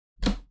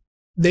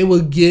they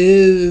will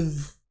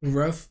give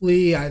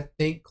roughly, I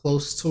think,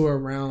 close to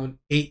around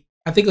 8,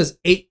 I think it was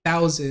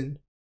 8,000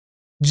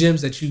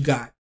 gems that you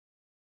got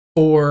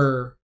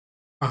for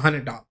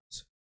 $100.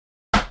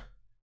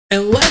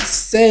 And let's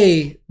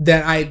say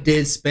that I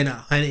did spend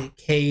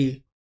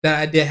 100k, that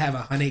I did have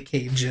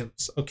 100k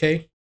gems,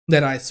 okay,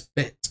 that I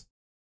spent.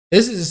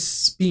 This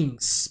is being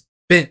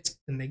spent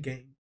in the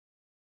game.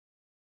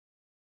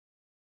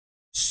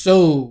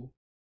 So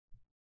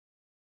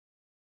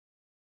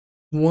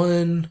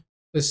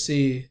let's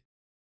see.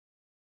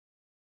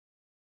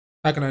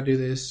 How can I do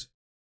this?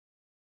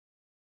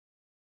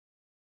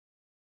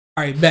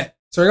 All right, bet.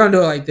 So we're gonna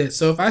do it like this.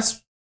 So if I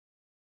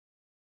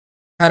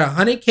had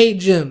 100K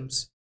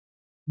gems,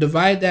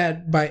 divide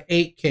that by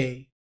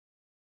 8K,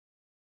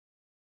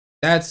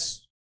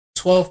 that's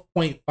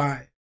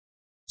 12.5.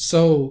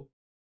 So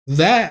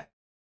that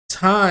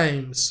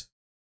times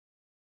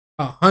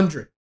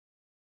 100.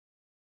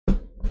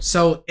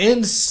 So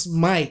in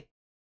Smite,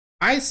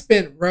 I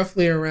spent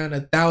roughly around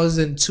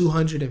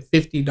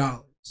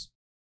 $1,250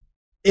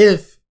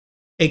 if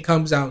it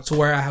comes out to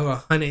where I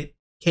have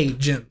 100K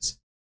gems.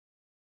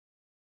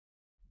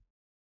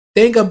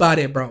 Think about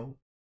it, bro.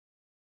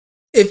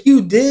 If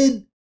you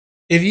get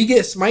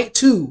Smite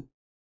 2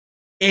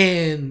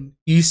 and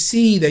you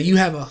see that you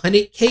have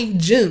 100K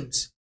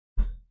gems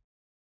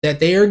that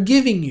they are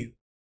giving you,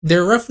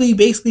 they're roughly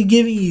basically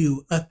giving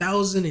you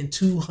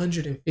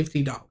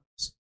 $1,250.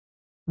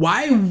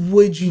 Why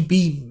would you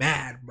be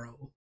mad,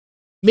 bro?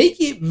 Make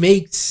it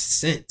make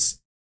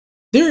sense.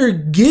 They're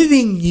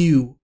giving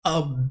you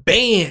a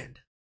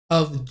band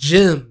of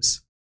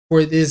gems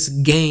for this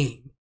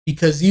game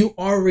because you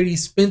already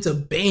spent a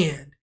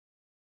band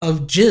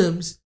of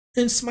gems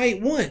in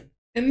Smite 1.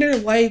 And they're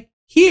like,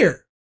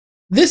 here,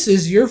 this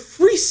is your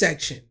free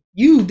section.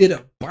 You did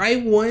a buy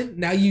one,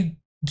 now you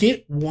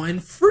get one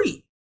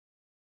free.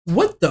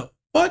 What the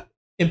fuck?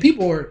 And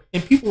people want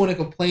to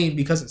complain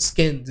because of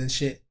skins and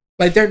shit.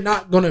 Like, they're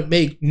not gonna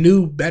make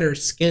new, better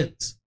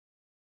skins.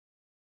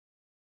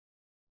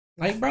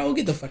 Like, bro,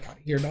 get the fuck out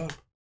of here, dog.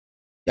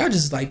 Y'all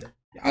just want to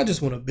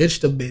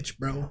bitch the bitch,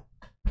 bro.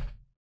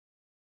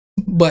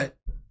 But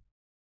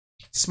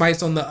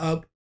Smite's on the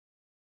up,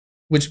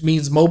 which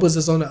means MOBAs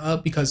is on the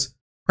up because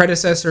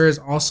Predecessor is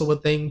also a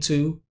thing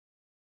too.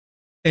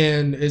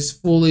 And it's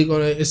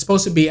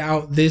supposed to be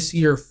out this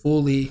year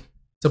fully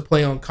to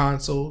play on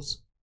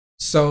consoles.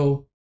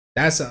 So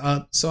that's an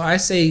up. So I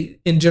say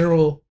in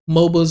general,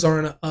 MOBAs are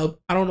on an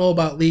up. I don't know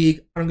about League.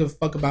 I don't give a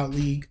fuck about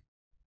League.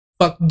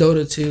 Fuck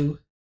Dota 2.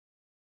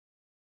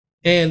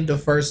 And the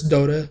first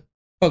Dota.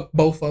 Fuck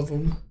both of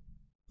them.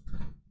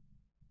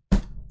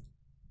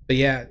 But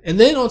yeah. And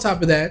then on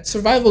top of that,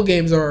 survival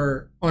games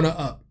are on an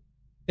up.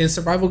 And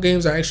survival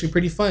games are actually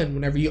pretty fun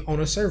whenever you own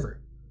a server.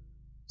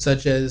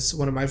 Such as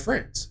one of my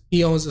friends.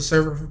 He owns a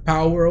server for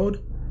Power World.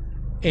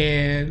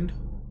 And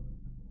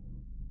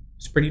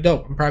it's pretty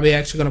dope. I'm probably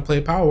actually going to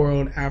play Power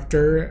World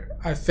after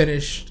I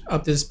finish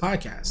up this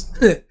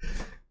podcast.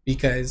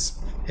 Because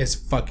it's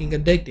fucking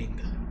addicting.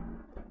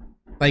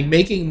 Like,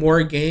 making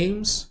more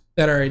games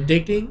that are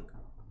addicting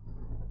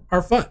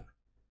are fun.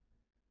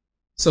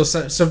 So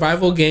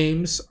survival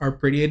games are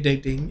pretty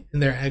addicting.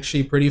 And they're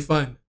actually pretty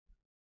fun.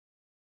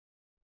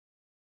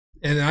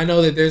 And I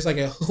know that there's like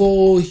a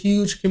whole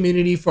huge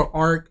community for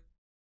Ark.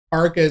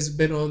 Ark has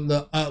been on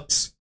the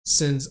ups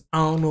since I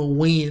don't know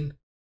when.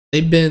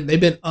 They've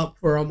been up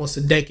for almost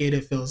a decade,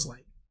 it feels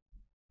like.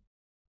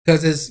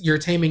 Because you're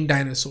taming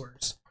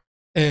dinosaurs.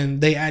 And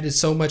they added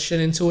so much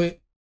shit into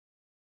it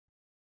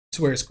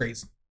to where it's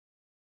crazy.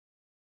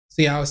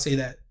 See, I would say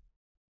that.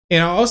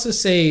 And I'll also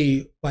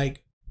say,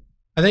 like,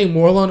 I think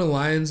more along the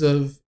lines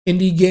of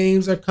indie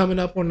games are coming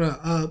up on the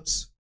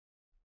ups.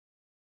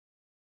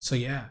 So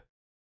yeah.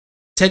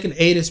 Tekken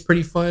 8 is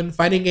pretty fun.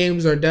 Fighting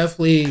games are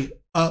definitely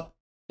up.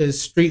 There's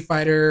Street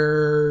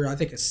Fighter, I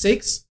think it's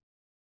 6.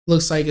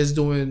 Looks like it's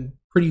doing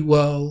pretty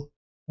well.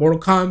 Mortal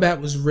Kombat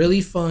was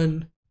really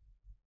fun.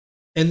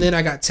 And then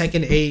I got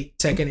Tekken 8.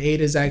 Tekken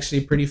 8 is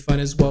actually pretty fun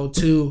as well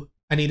too.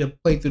 I need to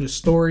play through the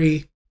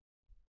story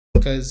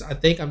because I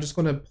think I'm just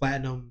gonna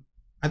platinum.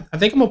 I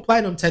think I'm gonna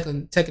platinum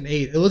Tekken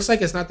 8. It looks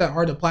like it's not that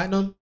hard to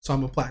platinum, so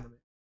I'm gonna platinum it.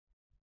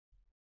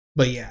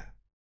 But yeah,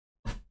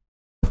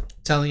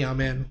 telling y'all,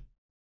 man.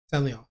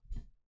 Telling y'all,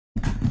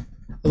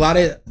 a lot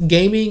of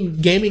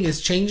gaming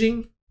is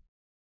changing,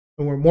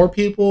 and where more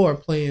people are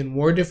playing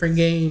more different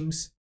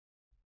games.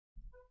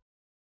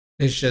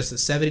 It's just a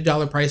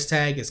 $70 price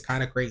tag is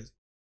kind of crazy.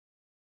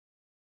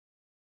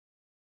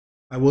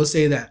 I will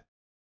say that.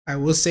 I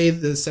will say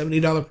the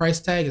 $70 price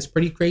tag is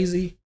pretty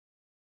crazy.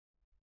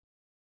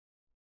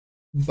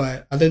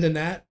 But other than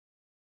that,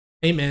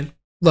 hey man,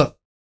 look,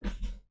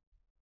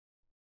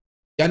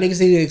 y'all niggas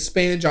need to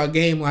expand y'all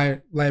game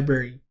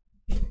library.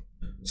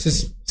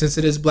 Since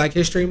it is Black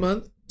History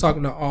Month,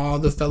 talking to all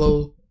the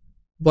fellow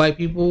black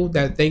people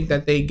that think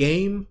that they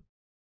game,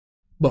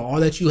 but all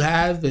that you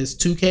have is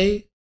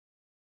 2K,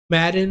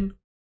 Madden,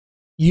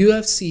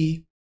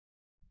 UFC,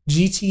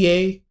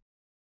 GTA,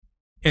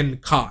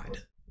 and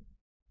COD.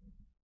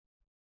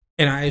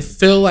 And I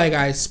feel like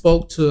I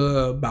spoke to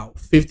about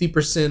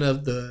 50%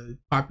 of the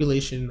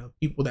population of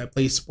people that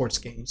play sports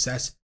games.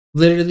 That's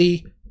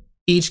literally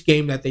each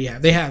game that they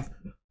have. They have,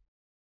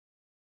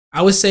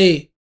 I would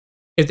say,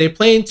 if they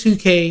play in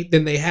 2K,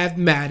 then they have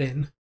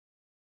Madden.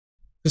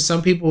 For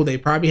some people, they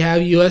probably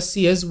have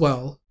UFC as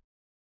well.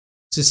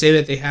 To say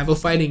that they have a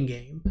fighting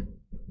game.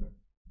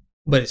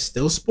 But it's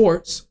still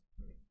sports.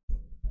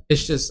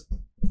 It's just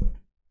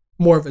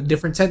more of a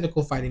different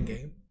technical fighting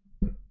game.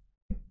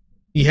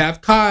 You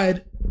have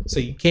COD, so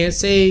you can't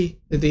say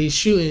that they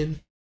shooting.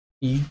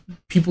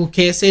 People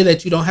can't say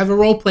that you don't have a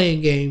role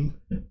playing game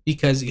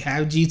because you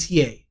have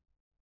GTA.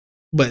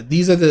 But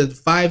these are the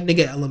 5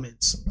 nigga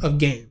elements of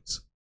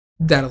games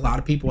that a lot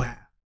of people have.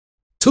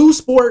 2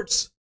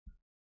 sports,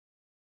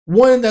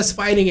 1 that's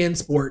fighting in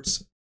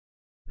sports,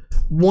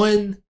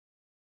 1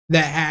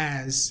 that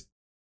has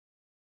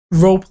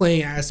role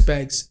playing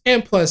aspects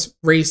and plus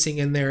racing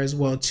in there as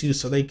well too,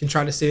 so they can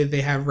try to say that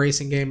they have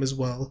racing game as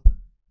well,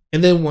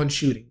 and then 1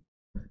 shooting,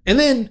 and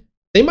then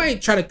they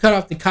might try to cut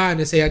off the COD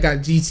and say I got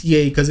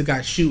GTA because it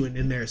got shooting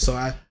in there, so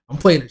I'm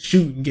playing a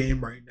shooting game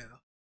right now.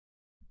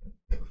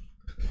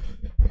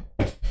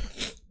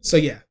 So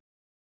yeah,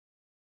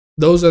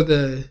 those are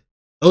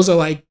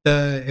like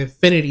the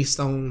infinity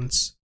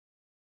stones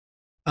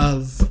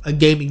of a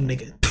gaming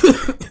nigga.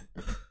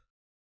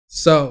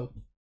 So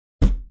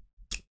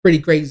pretty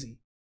crazy.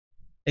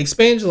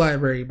 Expand your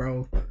library,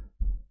 bro.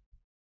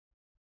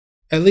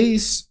 At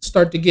least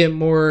start to get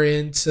more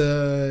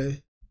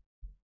into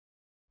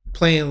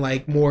playing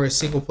like more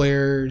single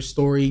player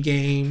story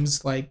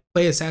games. Like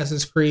play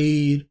Assassin's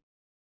Creed,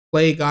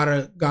 play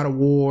God of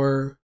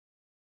War,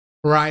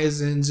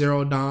 Horizon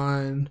Zero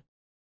Dawn.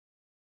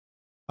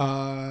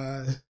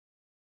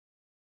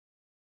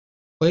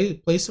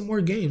 Play some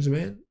more games,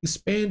 man.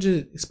 Expand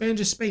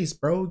your space,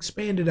 bro.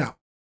 Expand it out.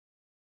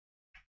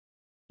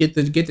 Get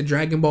the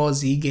Dragon Ball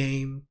Z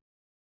game.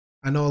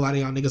 I know a lot of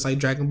y'all niggas like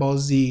Dragon Ball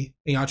Z,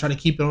 and y'all try to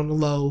keep it on the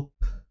low.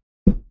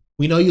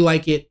 We know you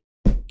like it.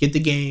 Get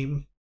the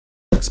game,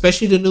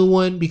 especially the new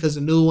one, because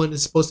the new one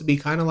is supposed to be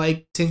kind of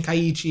like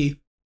Tenkaichi,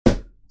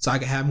 so I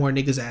can have more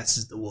niggas'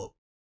 asses to whoop.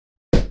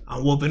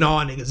 I'm whooping all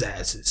niggas'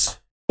 asses.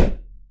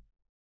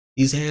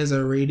 These hands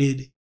are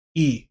rated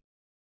E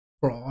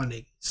for all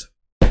niggas.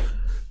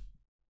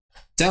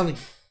 Telling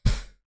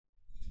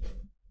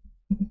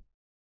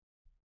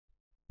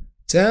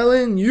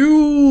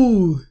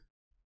you.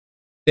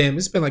 Damn,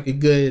 it's been like a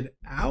good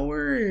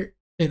hour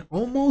and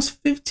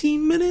almost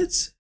 15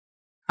 minutes.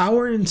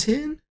 Hour and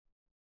 10.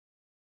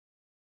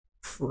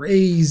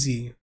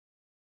 Crazy.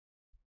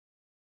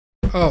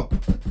 Oh,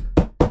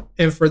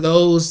 and for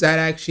those that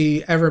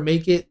actually ever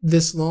make it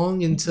this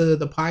long into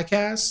the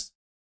podcast,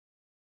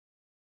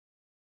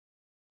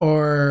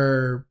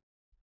 or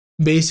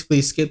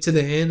basically skip to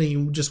the end and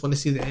you just want to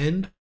see the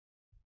end,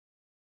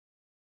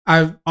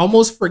 I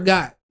almost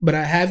forgot, but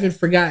I haven't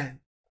forgotten.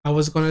 I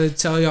was going to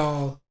tell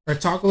y'all or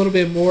talk a little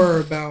bit more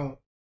about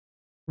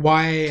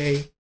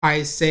why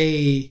I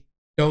say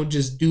don't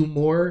just do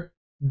more,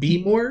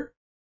 be more.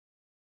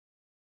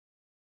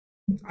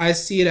 I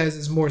see it as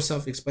it's more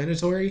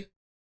self-explanatory.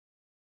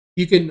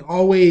 You can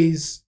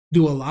always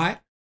do a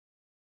lot,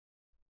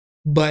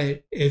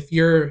 but if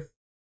you're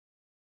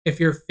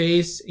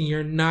faced and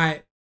you're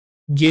not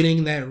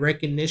getting that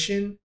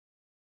recognition,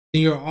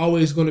 then you're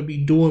always going to be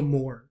doing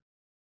more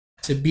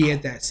to be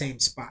at that same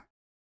spot.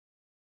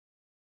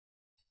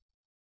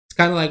 It's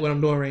kind of like what I'm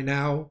doing right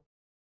now.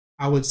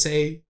 I would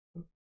say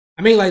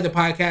I may like the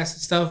podcast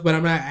and stuff, but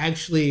I'm not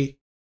actually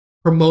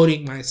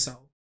promoting myself.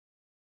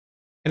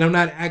 And I'm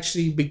not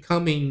actually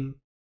becoming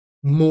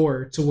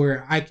more to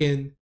where I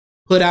can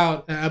put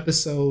out an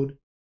episode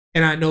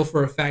and I know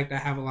for a fact I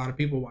have a lot of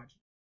people watching.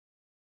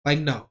 Like,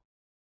 no.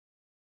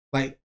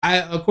 Like,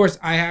 of course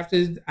I have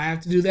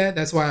to do that.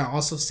 That's why I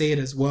also say it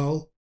as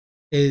well,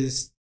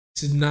 is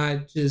to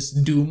not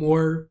just do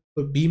more,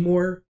 but be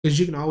more, because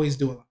you can always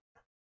do a lot.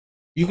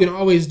 You can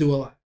always do a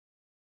lot.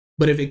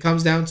 But if it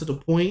comes down to the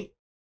point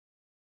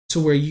to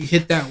where you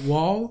hit that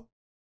wall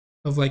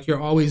of like you're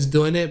always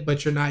doing it,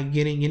 but you're not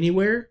getting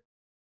anywhere,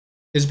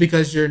 it's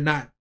because you're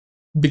not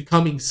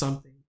becoming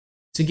something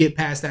to get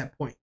past that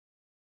point.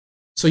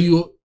 So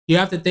you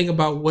have to think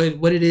about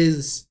what it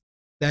is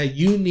that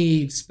you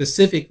need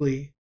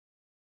specifically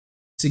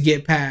to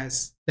get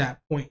past that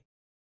point.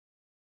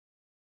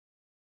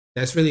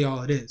 That's really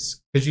all it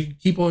is. Because you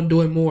keep on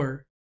doing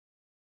more,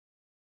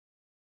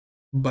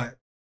 but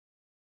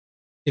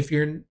if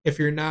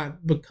you're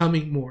not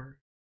becoming more,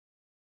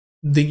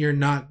 then you're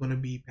not going to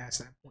be past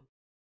that point.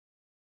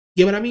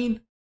 Get what I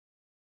mean?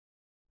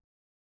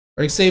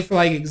 Or say for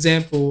like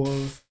example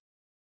of,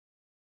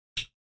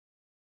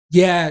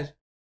 yeah,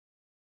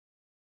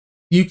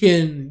 you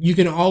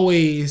can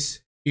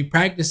always be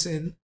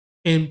practicing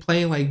and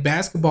playing like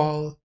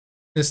basketball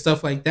and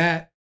stuff like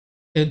that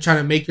and trying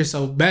to make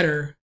yourself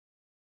better.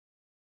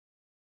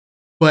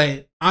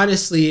 But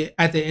honestly,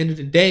 at the end of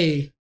the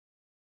day,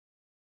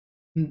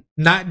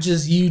 not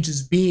just you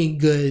just being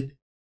good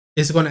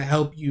is going to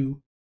help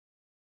you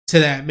to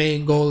that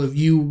main goal of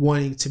you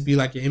wanting to be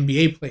like an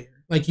NBA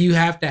player. Like, you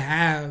have to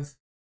have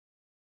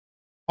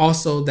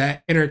also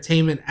that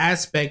entertainment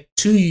aspect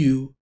to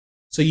you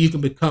so you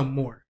can become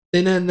more.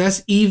 And then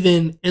that's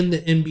even in the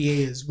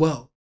NBA as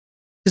well.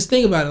 Just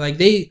think about it. Like,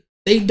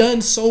 they've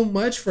done so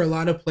much for a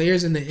lot of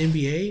players in the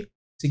NBA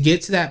to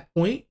get to that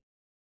point,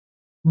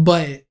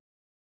 but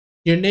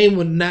your name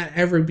would not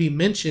ever be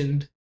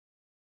mentioned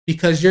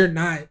because you're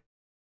not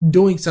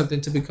doing something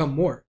to become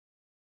more.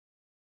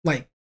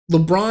 Like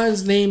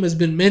LeBron's name has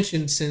been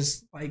mentioned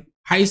since like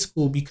high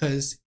school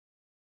because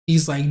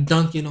he's like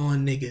dunking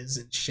on niggas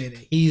and shit.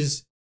 And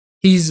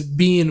he's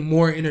being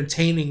more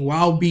entertaining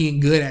while being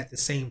good at the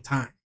same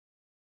time.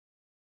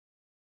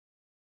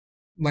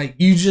 Like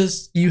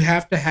you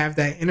have to have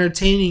that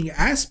entertaining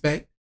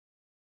aspect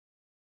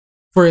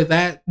for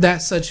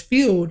that such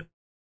field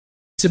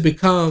to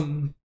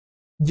become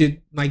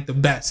like the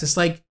best. It's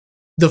like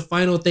the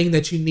final thing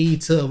that you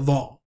need to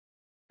evolve,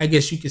 I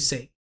guess you could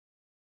say.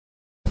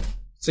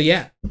 So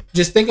yeah,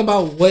 just think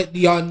about what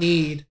y'all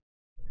need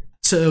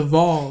to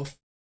evolve,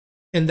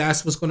 and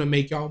that's what's going to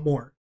make y'all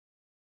more.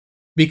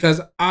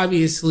 Because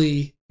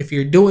obviously, if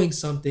you're doing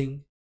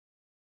something,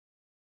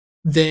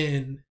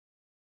 then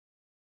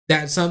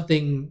that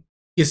something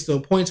gets to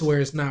a point to where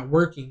it's not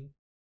working,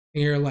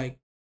 and you're like,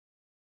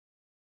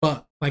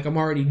 "Fuck!" Like I'm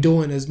already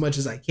doing as much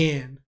as I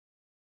can,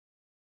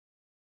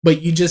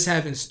 but you just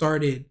haven't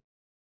started.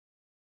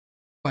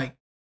 Like,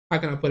 how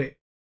can I put it?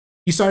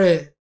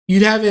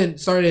 You haven't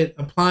started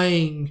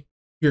applying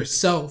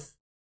yourself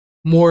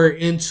more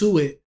into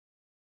it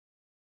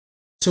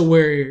to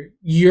where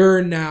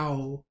you're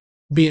now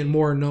being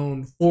more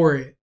known for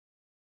it,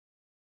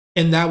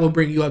 and that will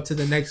bring you up to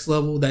the next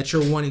level that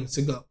you're wanting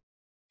to go.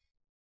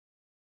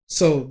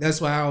 So that's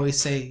why I always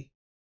say,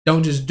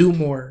 don't just do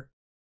more,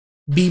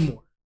 be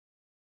more.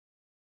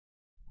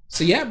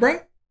 So yeah, bro,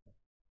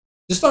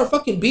 just start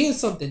fucking being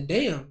something.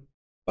 Damn,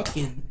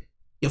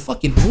 you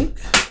fucking mook.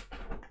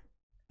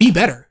 Be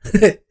better.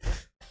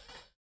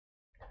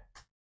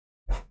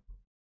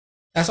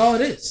 That's all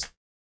it is.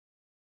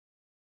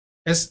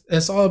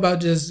 It's all about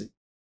just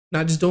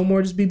not just doing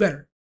more, just be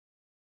better.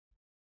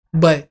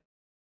 But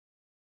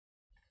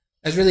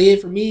that's really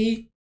it for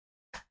me.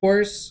 Of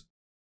course,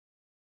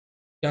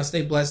 y'all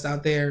stay blessed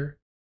out there.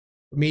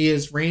 For me,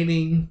 it's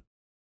raining.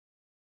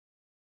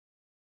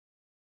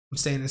 I'm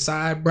staying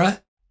inside,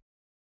 bruh.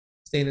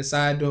 Staying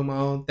inside, doing my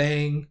own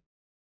thing.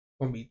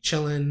 Gonna be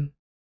chilling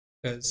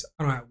because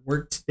I don't have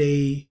work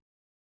today.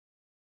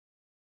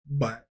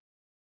 But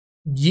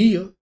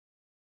yeah,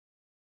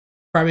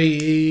 probably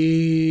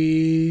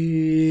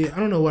I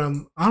don't know what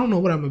I'm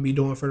gonna be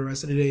doing for the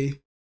rest of the day.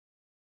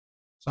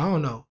 So I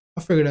don't know.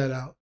 I'll figure that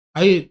out.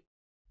 I've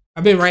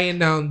been writing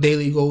down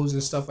daily goals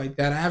and stuff like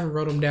that. I haven't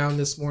wrote them down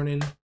this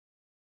morning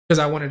because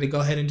I wanted to go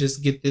ahead and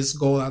just get this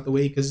goal out the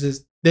way because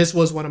this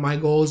was one of my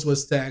goals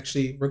was to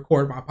actually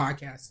record my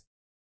podcast.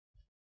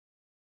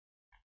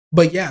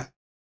 But yeah,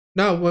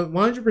 no,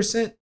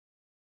 100%.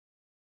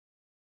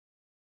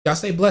 Y'all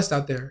stay blessed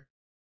out there.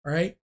 All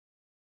right.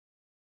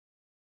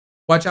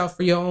 Watch out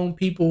for your own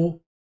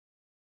people.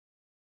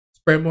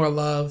 Spread more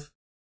love.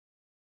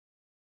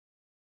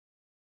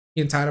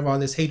 Getting tired of all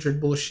this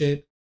hatred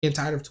bullshit. Getting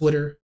tired of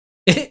Twitter.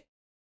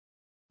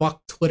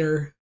 Fuck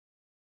Twitter.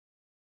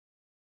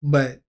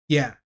 But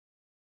yeah,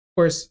 of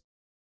course,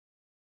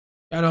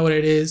 y'all know what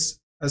it is.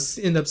 I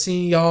end up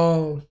seeing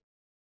y'all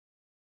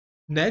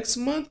next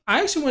month.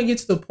 I actually want to get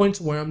to the point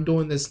where I'm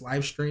doing this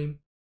live stream,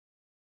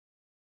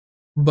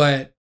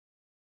 but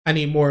I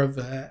need more of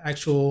an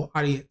actual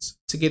audience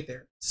to get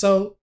there.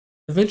 So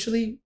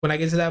eventually, when I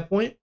get to that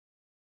point,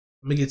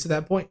 I'm gonna get to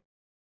that point.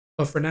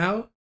 But for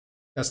now,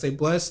 y'all stay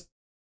blessed.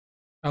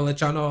 I'll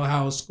let y'all know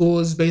how school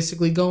is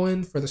basically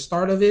going for the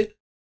start of it.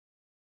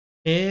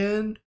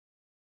 And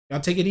y'all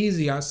take it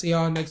easy. I'll see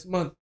y'all next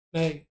month.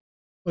 Hey,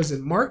 was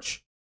it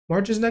March?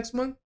 March is next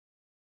month?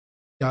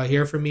 Y'all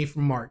hear from me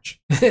from March.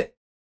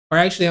 Or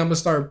actually, I'm going to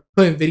start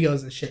putting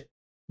videos and shit.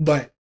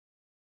 But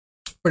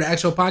for the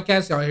actual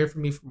podcast, y'all hear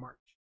from me from March.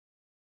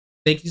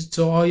 Thank you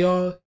to all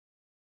y'all.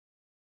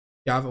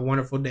 Y'all have a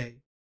wonderful day.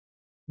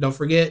 Don't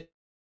forget,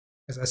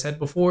 as I said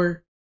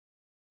before,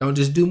 don't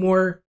just do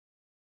more,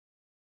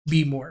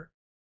 be more.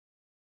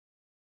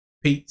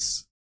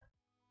 Peace.